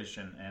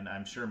frustration. And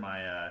I'm sure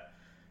my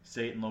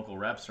state and local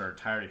reps are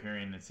tired of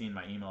hearing and seeing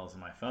my emails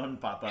and my phone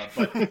pop up.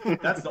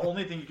 But that's the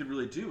only thing you could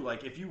really do.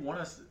 Like if you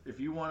want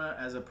to,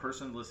 as a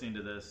person listening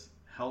to this,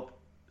 help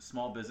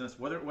small business,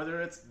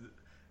 whether it's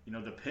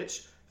the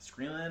pitch,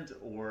 Screenland,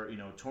 or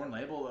Torn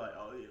Label,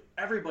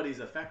 everybody's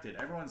affected.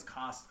 Everyone's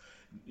cost.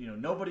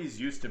 Nobody's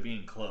used to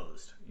being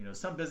closed.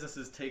 Some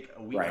businesses take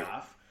a week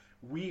off.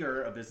 We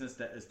are a business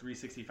that is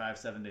 365,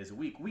 7 days a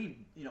week.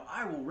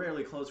 I will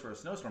rarely close for a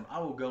snowstorm. I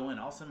will go in.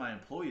 I'll send my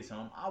employees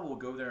home. I will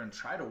go there and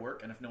try to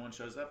work. And if no one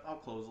shows up, I'll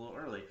close a little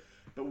early.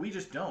 But we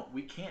just don't.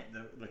 We can't.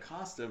 The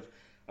cost of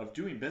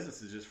doing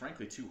business is just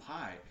frankly too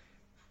high.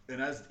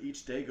 And as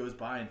each day goes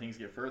by and things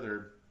get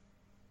further,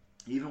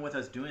 even with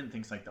us doing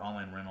things like the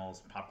online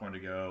rentals, Popcorn to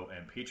Go,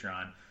 and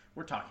Patreon,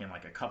 we're talking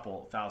like a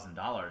couple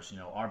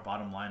 $1,000s. Our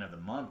bottom line of the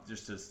month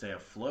just to stay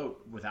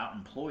afloat without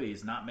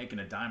employees, not making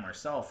a dime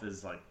ourselves,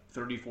 is like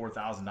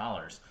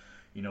 $34,000.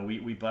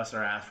 We bust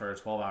our ass for a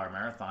 12-hour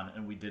marathon,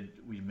 and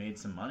we made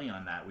some money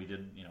on that. We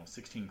did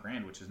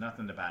 $16,000, which is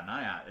nothing to bat an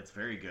eye at. It's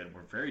very good.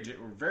 We're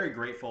very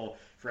grateful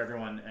for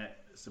everyone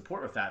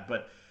support with that,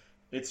 but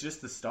it's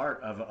just the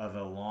start of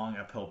a long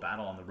uphill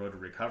battle on the road to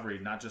recovery,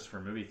 not just for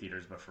movie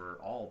theaters, but for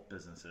all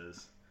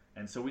businesses.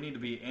 And so we need to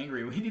be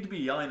angry. We need to be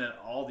yelling at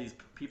all these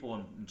people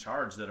in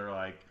charge that are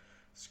like,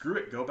 screw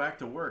it, go back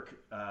to work.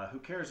 Who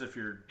cares if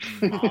your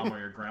mom or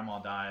your grandma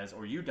dies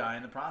or you die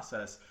in the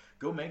process?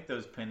 Go make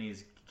those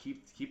pennies.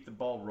 Keep the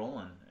ball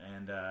rolling.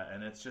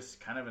 And it's just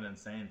kind of an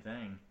insane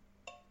thing.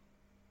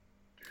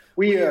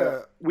 We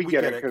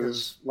get it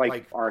because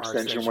like our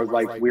extension was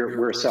like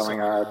we're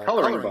selling a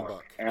coloring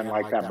book, and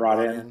like that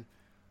brought in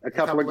a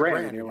couple of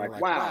grand, and you're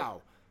like, wow,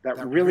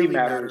 that really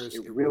matters.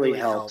 It really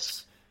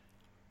helps.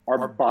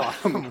 Our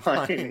bottom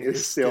line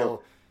is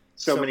still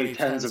so many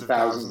tens of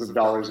thousands of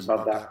dollars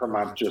above that per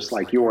month, just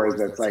like yours.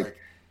 That's like,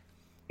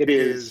 it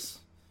is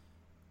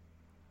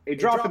a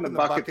drop in the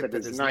bucket that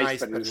is nice,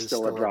 but it is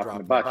still a drop in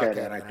the bucket.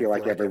 And I feel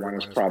like everyone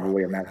is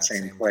probably in that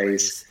same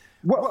place.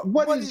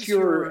 What is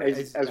your,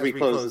 as we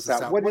close this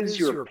out, what is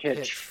your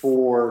pitch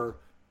for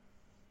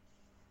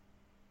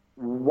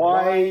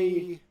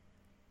why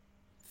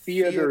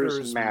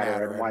theaters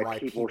matter and why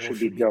people should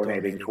be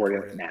donating toward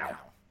it now?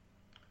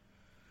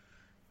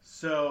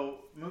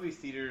 So movie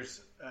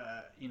theaters,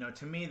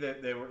 to me,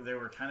 that they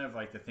were kind of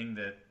like the thing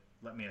that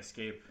let me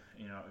escape,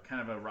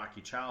 kind of a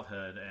rocky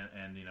childhood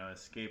and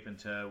escape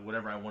into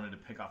whatever I wanted to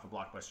pick off a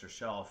Blockbuster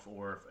shelf,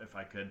 or if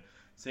I could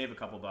save a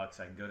couple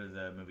bucks, I could go to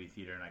the movie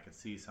theater and I could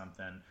see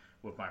something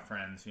with my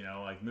friends.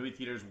 Like movie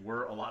theaters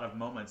were a lot of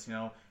moments.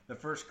 The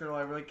first girl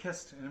I really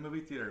kissed in a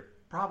movie theater.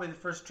 Probably the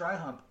first dry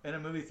hump in a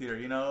movie theater,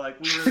 like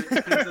we were kids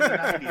in the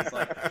 90s,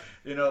 like,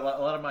 a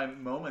lot of my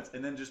moments.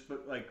 And then just,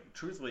 like,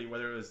 truthfully,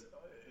 whether it was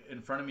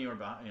in front of me or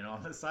behind,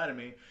 on the side of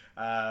me,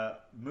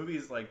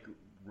 movies, like,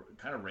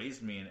 kind of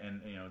raised me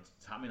and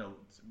taught me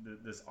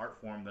this art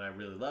form that I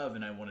really love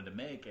and I wanted to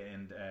make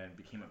and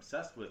became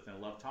obsessed with and I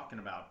love talking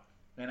about.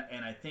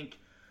 And I think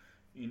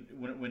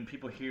when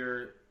people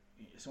hear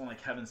someone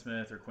like Kevin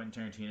Smith or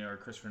Quentin Tarantino or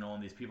Christopher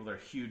Nolan, these people that are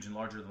huge and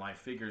larger than life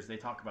figures, they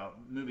talk about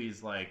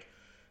movies like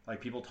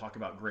people talk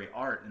about great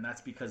art, and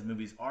that's because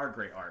movies are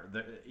great art.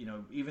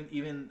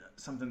 Even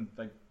something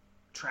like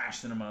trash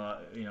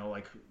cinema,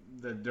 like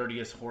the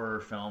dirtiest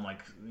horror film, like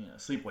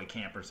Sleepaway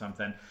Camp or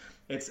something.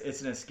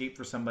 It's an escape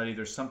for somebody.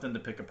 There's something to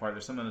pick apart.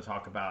 There's something to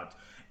talk about,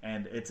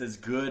 and it's as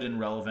good and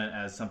relevant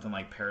as something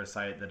like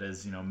Parasite that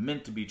is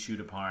meant to be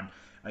chewed upon.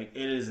 Like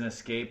it is an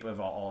escape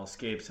of all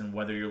escapes, and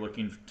whether you're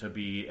looking to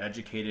be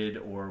educated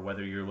or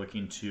whether you're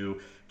looking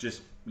to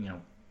just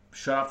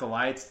shut off the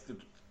lights,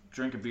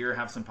 drink a beer,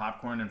 have some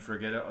popcorn, and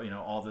forget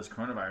all this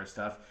coronavirus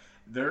stuff.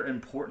 They're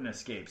important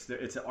escapes.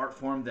 It's an art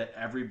form that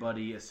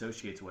everybody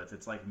associates with.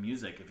 It's like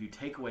music. If you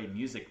take away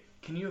music,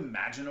 can you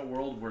imagine a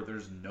world where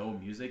there's no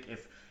music?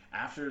 If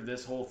after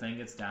this whole thing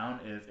gets down,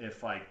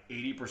 if like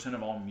 80%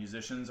 of all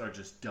musicians are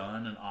just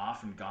done and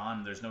off and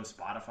gone, there's no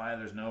Spotify,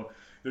 there's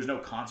no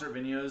concert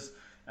venues.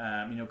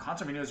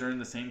 Concert venues are in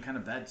the same kind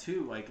of bed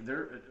too. Like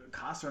their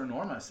costs are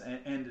enormous,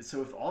 and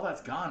so if all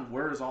that's gone,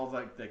 where is all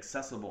like the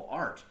accessible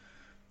art?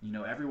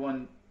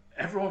 Everyone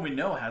we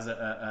know has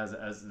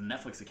a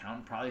Netflix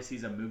account, probably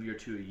sees a movie or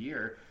two a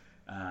year,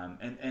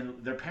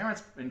 and their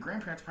parents and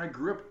grandparents probably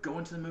grew up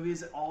going to the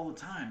movies all the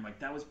time. Like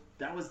that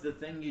was the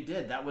thing you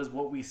did. That was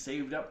what we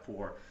saved up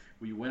for.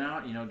 We went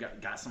out,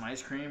 got some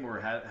ice cream or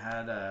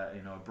had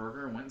a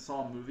burger and went and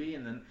saw a movie,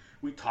 and then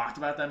we talked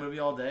about that movie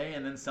all day.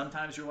 And then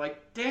sometimes you're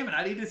like, damn it,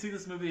 I need to see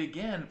this movie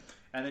again.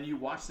 And then you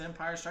watch The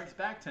Empire Strikes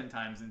Back 10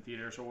 times in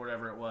theaters or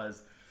whatever it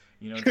was.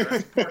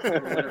 Jurassic Park or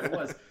whatever it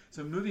was.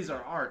 So movies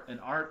are art, and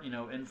art,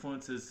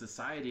 influences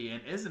society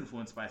and is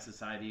influenced by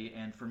society.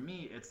 And for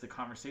me, it's the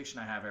conversation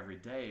I have every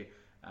day,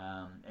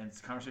 and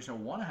it's the conversation I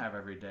want to have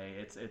every day.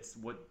 It's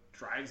what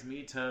drives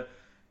me to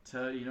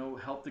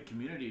help the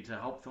community, to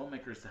help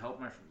filmmakers, to help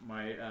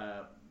my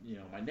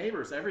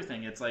neighbors,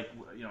 everything. It's like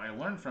I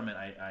learn from it.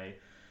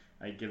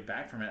 I give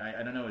back from it.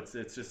 I don't know.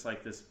 It's just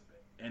like this,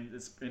 and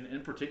it's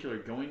in particular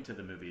going to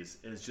the movies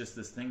is just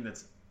this thing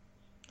that's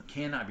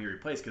cannot be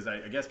replaced, because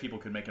I guess people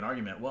could make an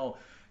argument, well,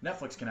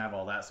 Netflix can have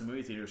all that, so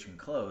movie theaters can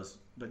close.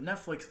 But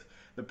Netflix,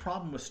 the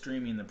problem with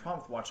streaming, the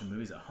problem with watching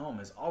movies at home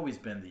has always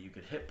been that you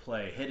could hit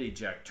play, hit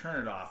eject,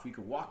 turn it off, you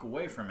could walk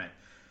away from it.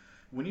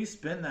 When you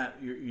spend that,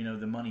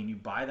 the money, and you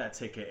buy that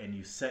ticket, and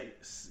you set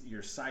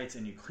your sights,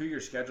 and you clear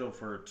your schedule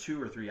for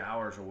 2 or 3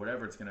 hours or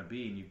whatever it's going to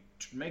be, and you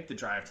make the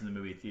drive to the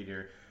movie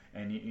theater,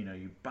 and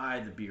you buy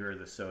the beer or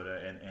the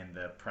soda and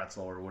the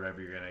pretzel or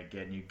whatever you're going to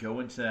get, and you go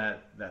into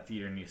that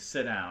theater and you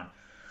sit down,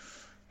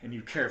 and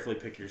you carefully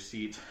pick your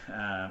seat,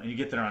 and you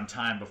get there on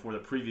time before the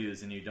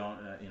previews, and you don't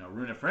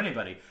ruin it for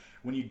anybody.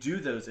 When you do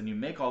those and you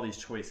make all these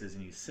choices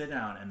and you sit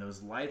down and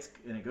those lights,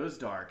 and it goes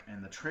dark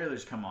and the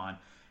trailers come on,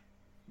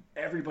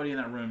 everybody in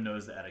that room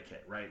knows the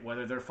etiquette, right?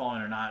 Whether they're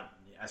following or not.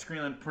 At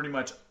Screenland, pretty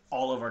much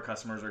all of our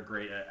customers are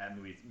great at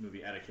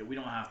movie etiquette. We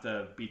don't have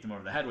to beat them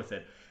over the head with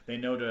it. They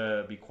know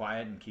to be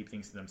quiet and keep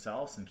things to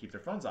themselves and keep their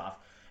phones off.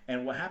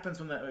 And what happens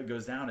when that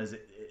goes down is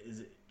it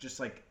just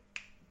like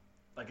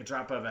a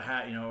drop of a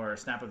hat, or a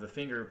snap of the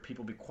finger,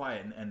 people be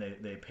quiet and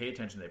they pay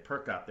attention, they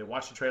perk up, they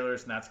watch the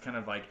trailers, and that's kind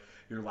of like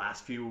your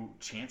last few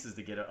chances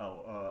to get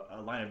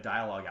a line of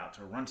dialogue out,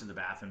 to run to the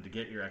bathroom, to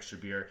get your extra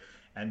beer.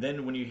 And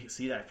then when you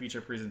see that feature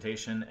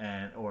presentation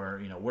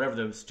or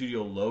whatever the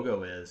studio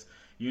logo is,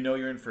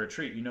 you're in for a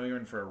treat. You're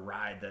in for a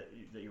ride that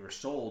you were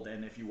sold.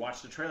 And if you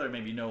watch the trailer,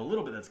 maybe you know a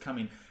little bit that's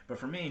coming. But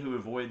for me, who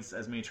avoids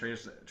as many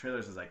trailers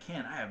as I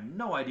can, I have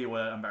no idea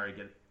what I'm about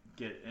to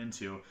get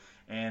into.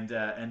 And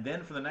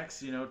then for the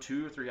next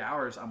 2 or 3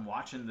 hours, I'm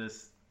watching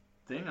this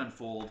thing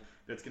unfold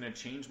that's going to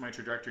change my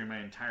trajectory my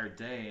entire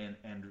day.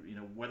 And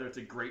whether it's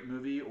a great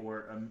movie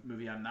or a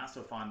movie I'm not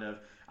so fond of,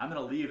 I'm going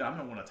to leave. I'm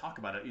going to want to talk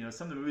about it.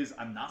 Some of the movies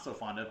I'm not so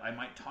fond of, I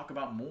might talk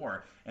about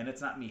more. And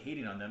it's not me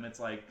hating on them. It's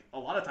like a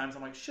lot of times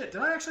I'm like, shit,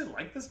 did I actually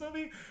like this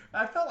movie?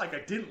 I felt like I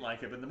didn't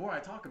like it. But the more I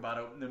talk about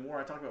it, and the more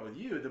I talk about it with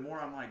you, the more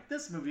I'm like,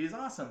 this movie is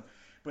awesome.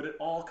 But it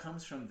all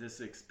comes from this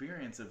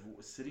experience of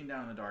sitting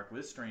down in the dark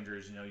with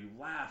strangers. You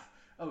laugh.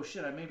 Oh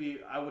shit, I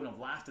wouldn't have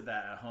laughed at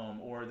that at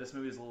home, or this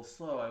movie is a little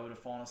slow, I would have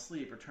fallen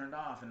asleep or turned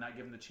off and not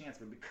given the chance.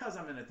 But because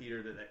I'm in a theater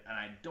and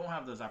I don't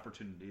have those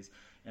opportunities,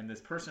 and this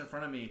person in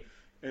front of me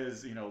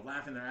is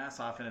laughing their ass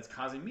off, and it's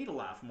causing me to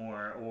laugh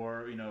more,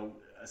 or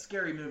a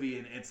scary movie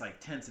and it's like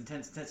tense, and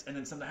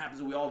then something happens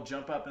and we all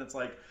jump up and it's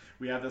like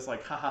we have this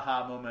like ha ha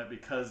ha moment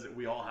because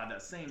we all have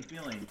that same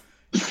feeling.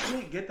 You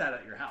can't get that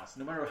at your house,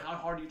 no matter how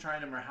hard you try,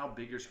 no matter how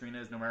big your screen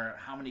is, no matter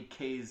how many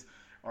Ks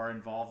are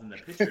involved in the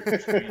picture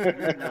screen,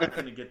 you're not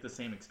going to get the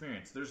same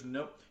experience.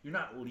 You're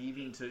not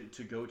leaving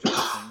to go to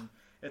something.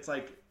 It's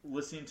like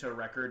listening to a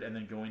record and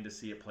then going to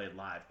see it played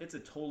live. It's a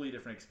totally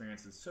different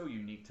experience. It's so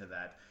unique to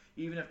that.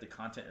 Even if the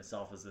content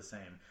itself is the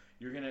same,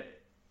 you're going to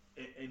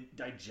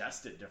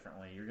digest it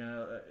differently.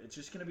 It's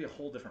just going to be a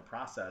whole different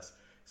process.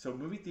 So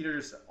movie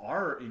theaters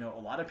are, a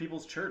lot of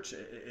people's church.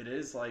 It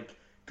is like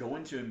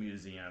going to a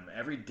museum.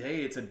 Every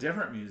day it's a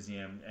different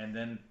museum. And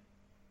then,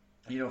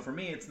 for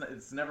me,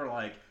 it's never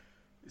like,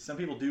 some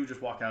people do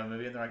just walk out of the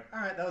movie and they're like, all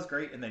right, that was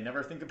great, and they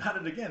never think about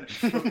it again.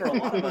 But for a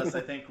lot of us,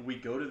 I think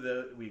we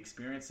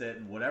experience it,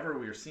 and whatever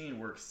we're seeing,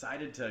 we're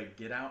excited to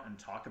get out and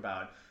talk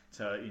about,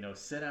 to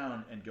sit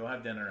down and go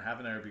have dinner,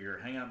 have another beer,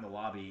 hang out in the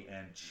lobby,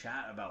 and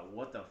chat about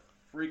what the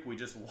freak we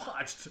just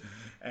watched.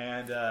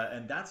 And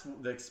that's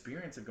the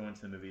experience of going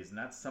to the movies, and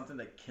that's something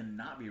that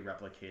cannot be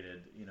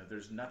replicated.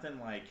 There's nothing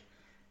like,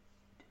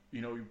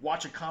 you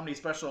watch a comedy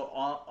special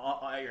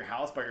at your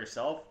house by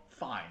yourself,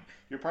 fine,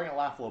 you're probably gonna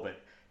laugh a little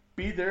bit.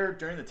 Be there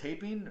during the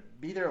taping,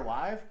 be there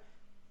live.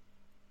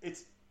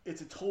 It's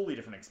a totally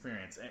different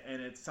experience,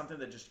 and it's something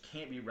that just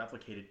can't be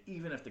replicated,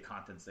 even if the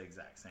content's the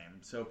exact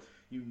same. So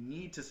you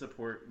need to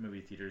support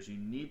movie theaters. You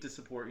need to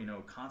support,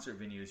 concert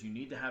venues. You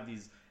need to have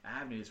these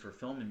avenues for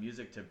film and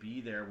music to be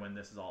there when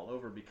this is all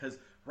over, because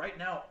right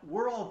now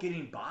we're all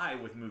getting by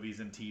with movies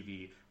and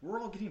TV.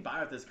 We're all getting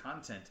by with this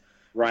content.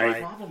 Right.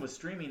 The problem with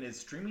streaming is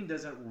streaming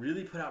doesn't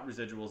really put out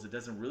residuals. It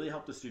doesn't really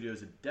help the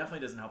studios. It definitely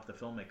doesn't help the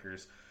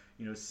filmmakers.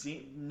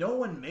 No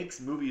one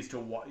makes movies to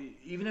watch,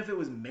 even if it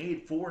was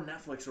made for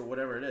Netflix or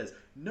whatever it is.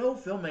 No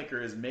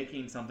filmmaker is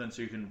making something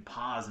so you can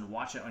pause and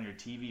watch it on your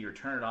TV or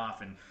turn it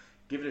off and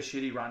give it a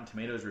shitty Rotten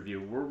Tomatoes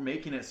review. We're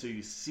making it so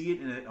you see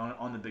it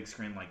on the big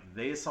screen. Like,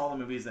 they saw the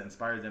movies that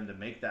inspired them to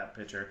make that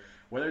picture.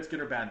 Whether it's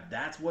good or bad,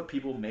 that's what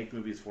people make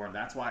movies for. And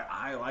that's why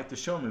I like to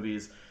show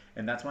movies,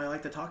 and that's why I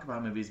like to talk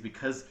about movies,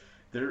 because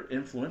they're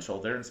influential,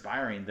 they're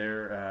inspiring,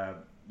 they're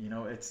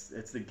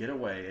it's the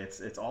getaway,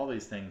 it's all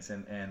these things,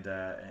 and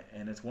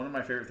it's one of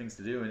my favorite things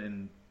to do,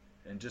 and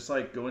just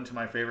like going to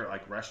my favorite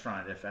like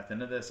restaurant. If at the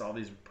end of this all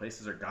these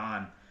places are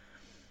gone,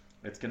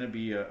 it's going to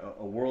be a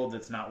world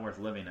that's not worth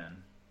living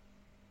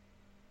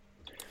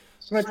in.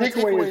 So my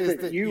takeaway is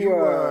that you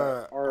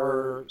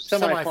are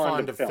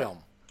semi-fond of film.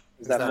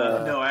 Is that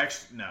no,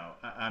 actually, no.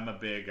 I'm a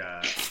big.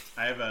 I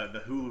have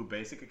the Hulu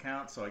Basic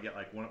account, so I get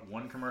like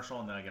one commercial,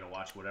 and then I get to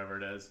watch whatever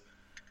it is.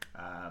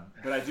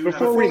 But I do.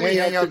 Before we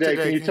hang out today,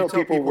 can you tell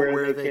people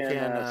where they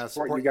can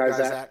support you guys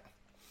at?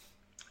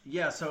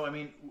 Yeah, so I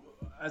mean,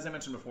 as I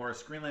mentioned before,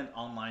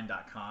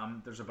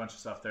 ScreenlandOnline.com. There's a bunch of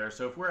stuff there.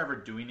 So if we're ever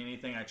doing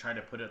anything, I try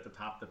to put it at the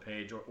top of the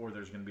page, or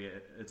there's going to be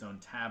its own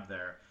tab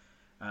there.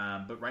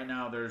 But right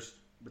now, there's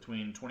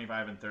between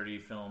 25 and 30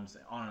 films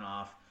on and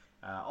off.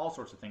 All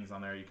sorts of things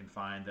on there you can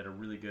find that are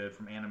really good,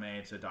 from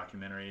anime to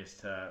documentaries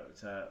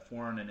to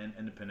foreign and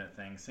independent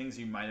things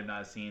you might have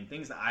not seen,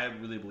 things that I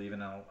really believe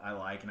in and I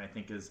like, and I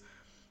think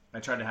I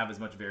try to have as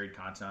much varied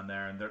content on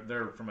there, and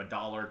they're from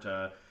 $1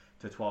 to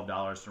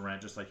 $12 to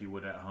rent, just like you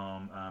would at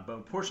home. But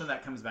a portion of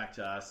that comes back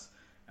to us.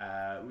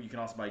 You can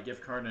also buy a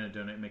gift card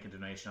and make a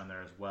donation on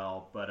there as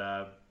well. But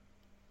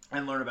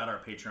and learn about our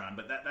Patreon.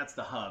 But that's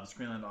the hub,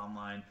 Screenland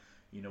Online.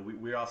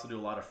 We also do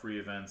a lot of free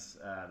events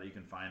that you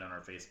can find on our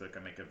Facebook. I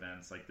make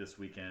events like this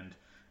weekend.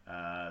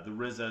 The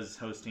RZA's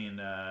hosting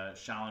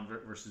Shaolin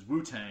versus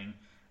Wu-Tang.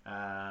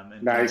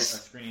 And nice. A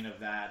screening of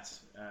that.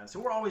 So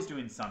we're always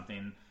doing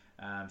something.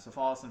 So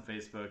follow us on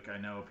Facebook. I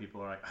know people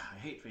are like, I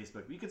hate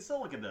Facebook. But you can still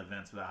look at the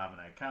events without having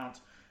an account.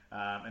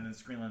 And then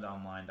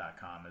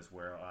ScreenlandOnline.com is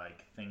where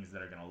like things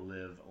that are going to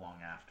live long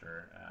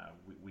after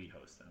we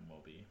host them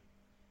will be.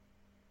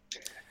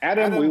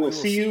 Adam, we will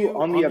see you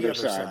on the other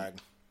side.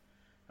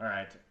 All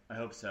right, I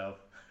hope so.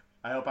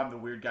 I hope I'm the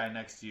weird guy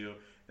next to you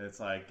that's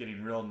like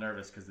getting real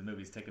nervous because the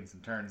movie's taking some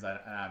turns.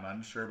 I'm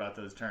unsure about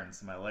those turns.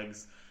 So my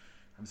legs,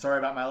 I'm sorry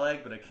about my leg,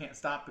 but I can't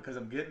stop because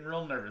I'm getting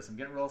real nervous. I'm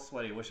getting real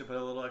sweaty. Wish I put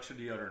a little extra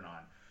deodorant on.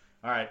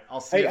 All right,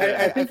 I'll see you.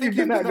 I think you've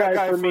been that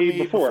guy for me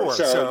before.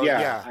 So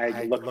yeah,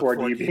 I look forward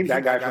to you being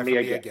that guy for me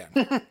again.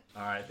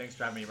 All right, thanks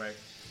for having me, Ray.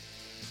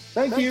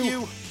 Thank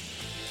you.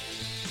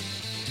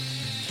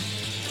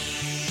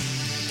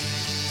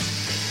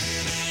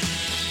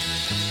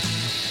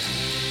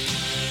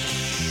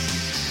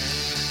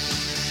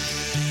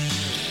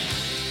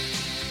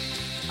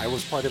 I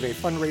was part of a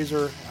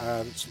fundraiser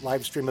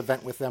live stream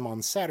event with them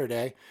on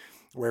Saturday,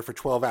 where for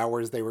 12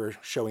 hours they were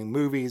showing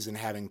movies and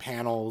having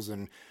panels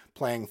and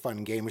playing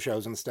fun game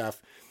shows and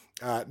stuff.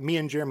 Me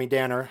and Jeremy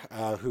Danner,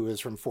 who is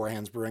from Four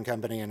Hands Brewing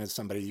Company and is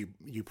somebody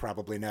you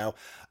probably know,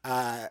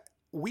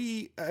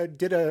 we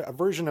did a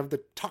version of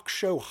the talk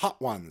show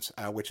Hot Ones,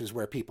 which is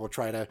where people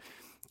try to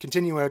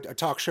continue a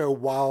talk show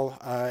while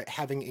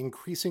having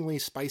increasingly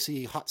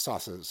spicy hot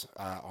sauces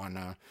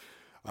on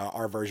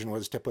our version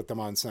was to put them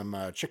on some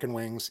chicken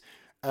wings.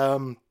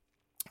 The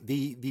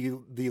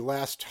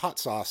last hot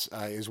sauce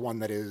is one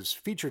that is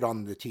featured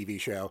on the TV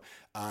show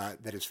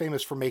that is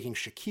famous for making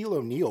Shaquille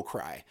O'Neal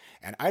cry.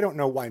 And I don't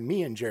know why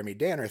me and Jeremy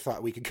Danner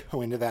thought we could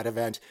go into that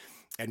event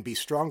and be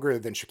stronger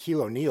than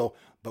Shaquille O'Neal,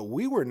 but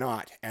we were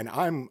not. And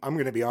I'm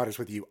going to be honest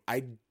with you.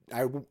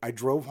 I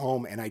drove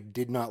home and I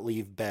did not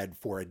leave bed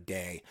for a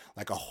day,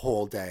 like a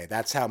whole day.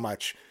 That's how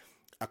much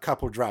a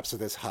couple drops of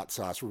this hot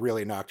sauce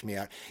really knocked me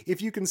out.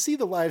 If you can see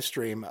the live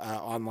stream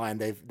online,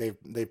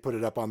 they've put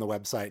it up on the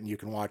website and you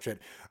can watch it.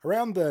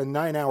 Around the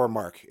 9-hour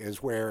mark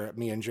is where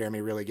me and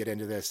Jeremy really get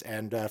into this.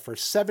 And for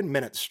 7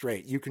 minutes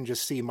straight, you can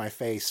just see my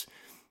face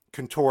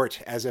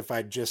contort as if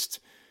I'd just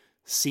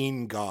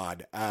seen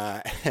God,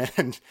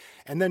 and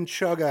then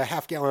chug a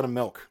half gallon of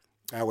milk,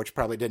 which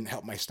probably didn't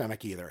help my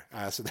stomach either.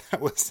 So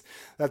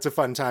that's a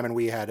fun time. And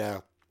we had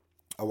a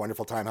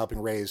wonderful time helping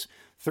raise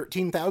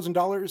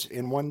 $13,000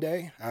 in one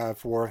day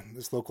for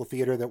this local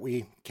theater that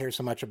we care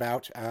so much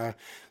about.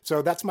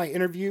 So that's my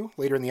interview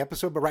later in the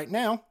episode. But right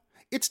now,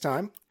 it's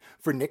time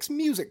for Nick's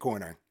Music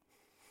Corner.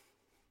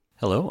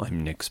 Hello,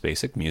 I'm Nick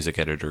Spacek, music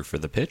editor for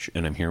The Pitch,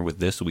 and I'm here with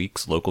this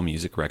week's local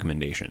music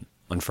recommendation.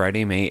 On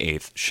Friday, May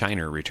 8th,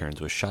 Shiner returns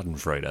with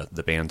Schadenfreude,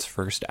 the band's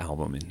first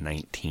album in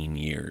 19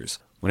 years.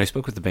 When I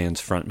spoke with the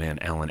band's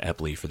frontman Alan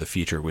Epley for the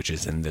feature which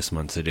is in this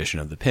month's edition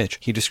of The Pitch,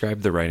 he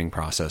described the writing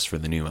process for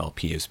the new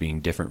LP as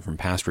being different from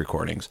past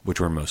recordings, which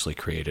were mostly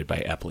created by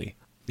Epley.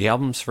 The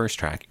album's first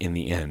track, In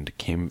the End,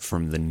 came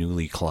from the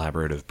newly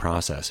collaborative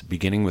process,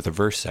 beginning with a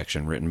verse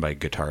section written by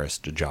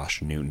guitarist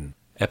Josh Newton.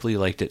 Epley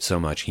liked it so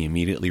much he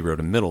immediately wrote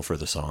a middle for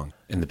the song,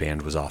 and the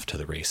band was off to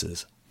the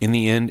races. In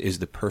the End is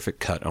the perfect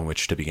cut on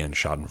which to begin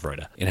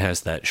Schadenfreude. It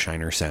has that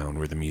Shiner sound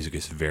where the music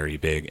is very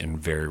big and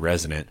very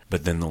resonant,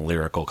 but then the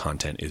lyrical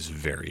content is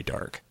very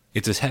dark.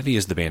 It's as heavy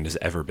as the band has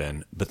ever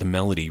been, but the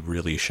melody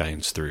really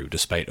shines through,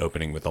 despite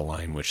opening with a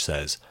line which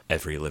says,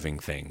 "Every living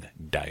thing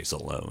dies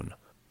alone."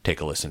 Take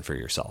a listen for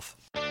yourself.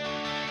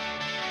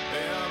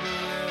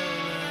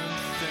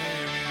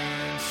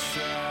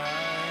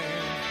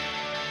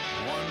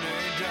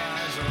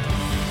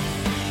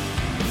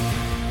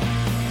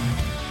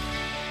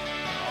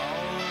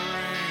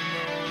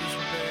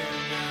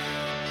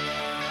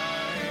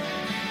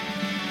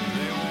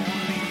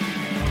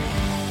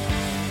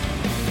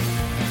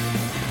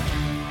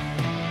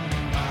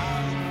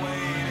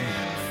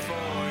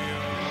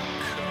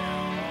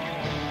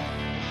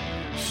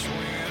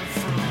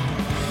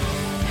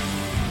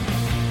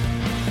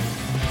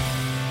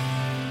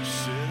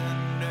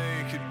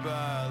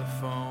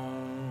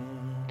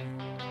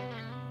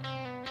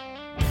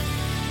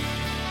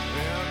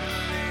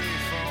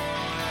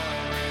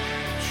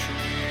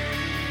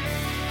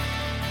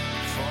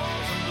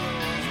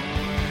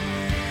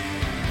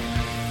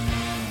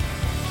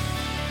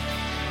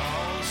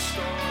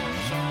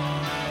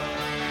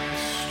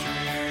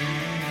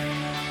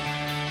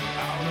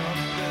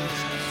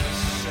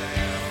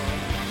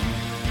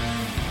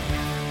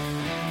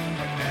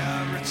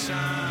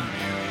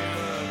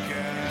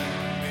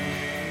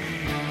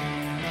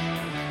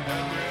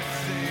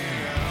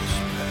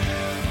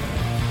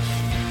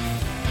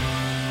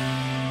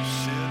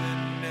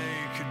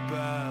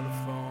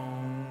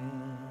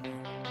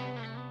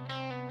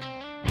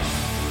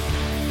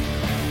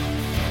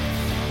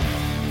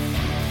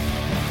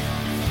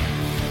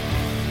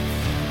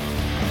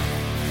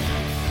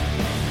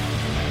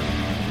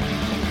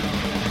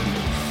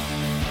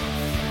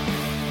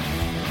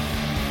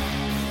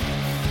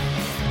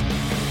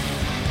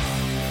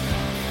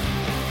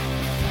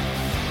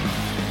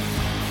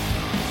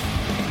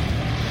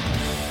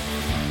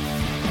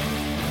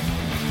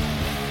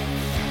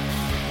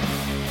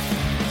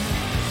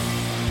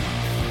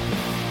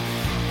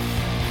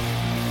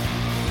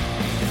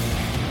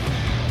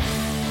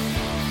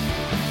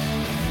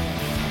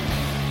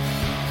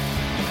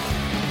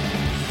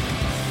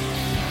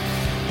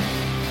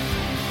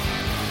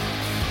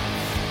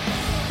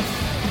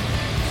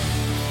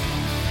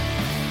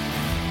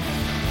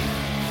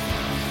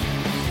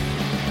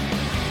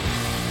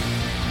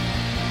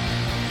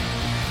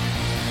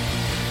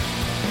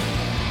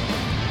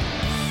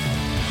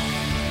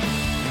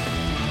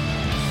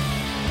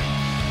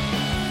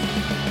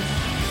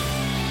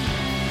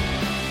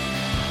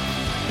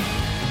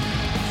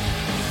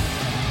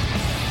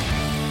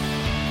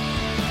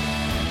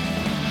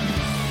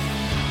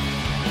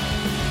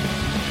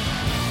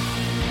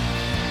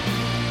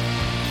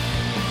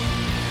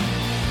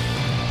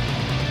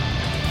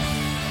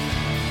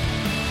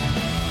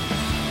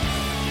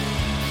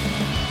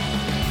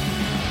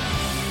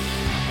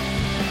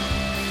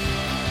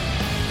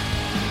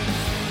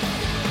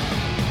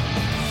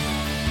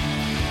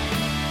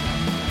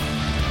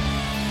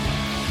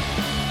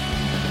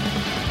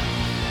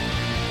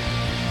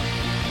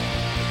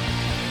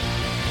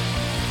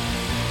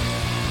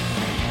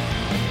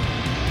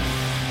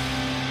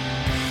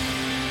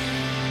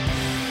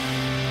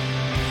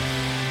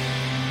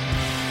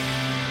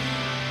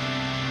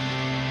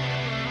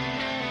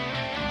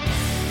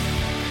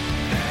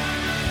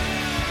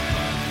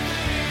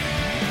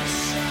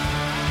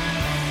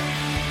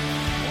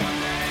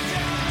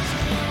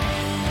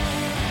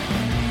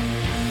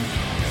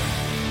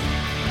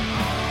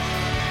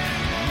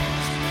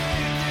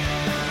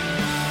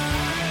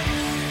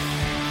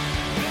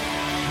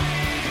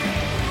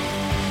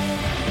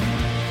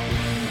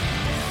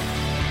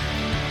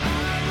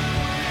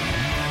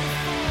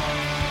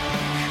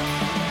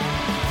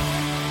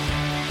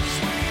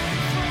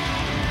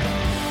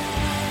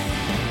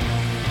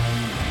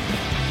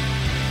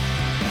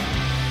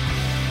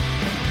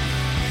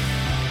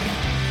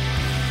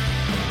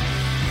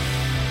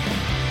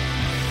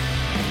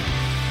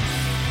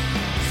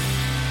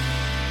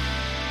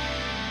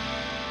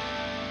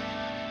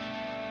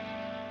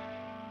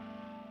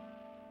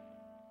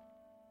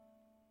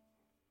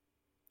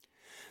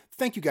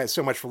 Thank you guys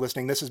so much for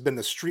listening. This has been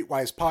the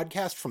Streetwise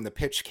podcast from The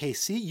Pitch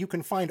KC. You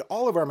can find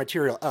all of our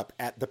material up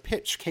at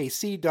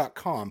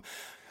thepitchkc.com.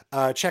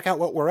 Check out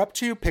what we're up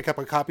to, pick up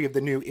a copy of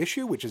the new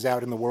issue, which is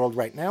out in the world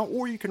right now,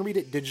 or you can read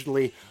it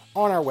digitally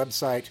on our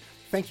website.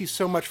 Thank you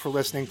so much for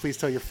listening. Please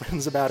tell your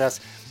friends about us.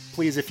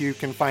 Please, if you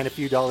can find a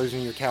few dollars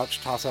in your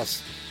couch, toss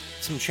us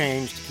some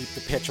change to keep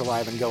the pitch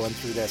alive and going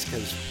through this,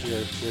 because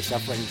we're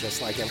suffering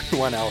just like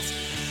everyone else.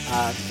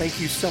 Thank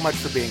you so much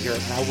for being here,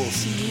 and I will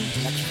see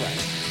you next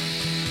Friday.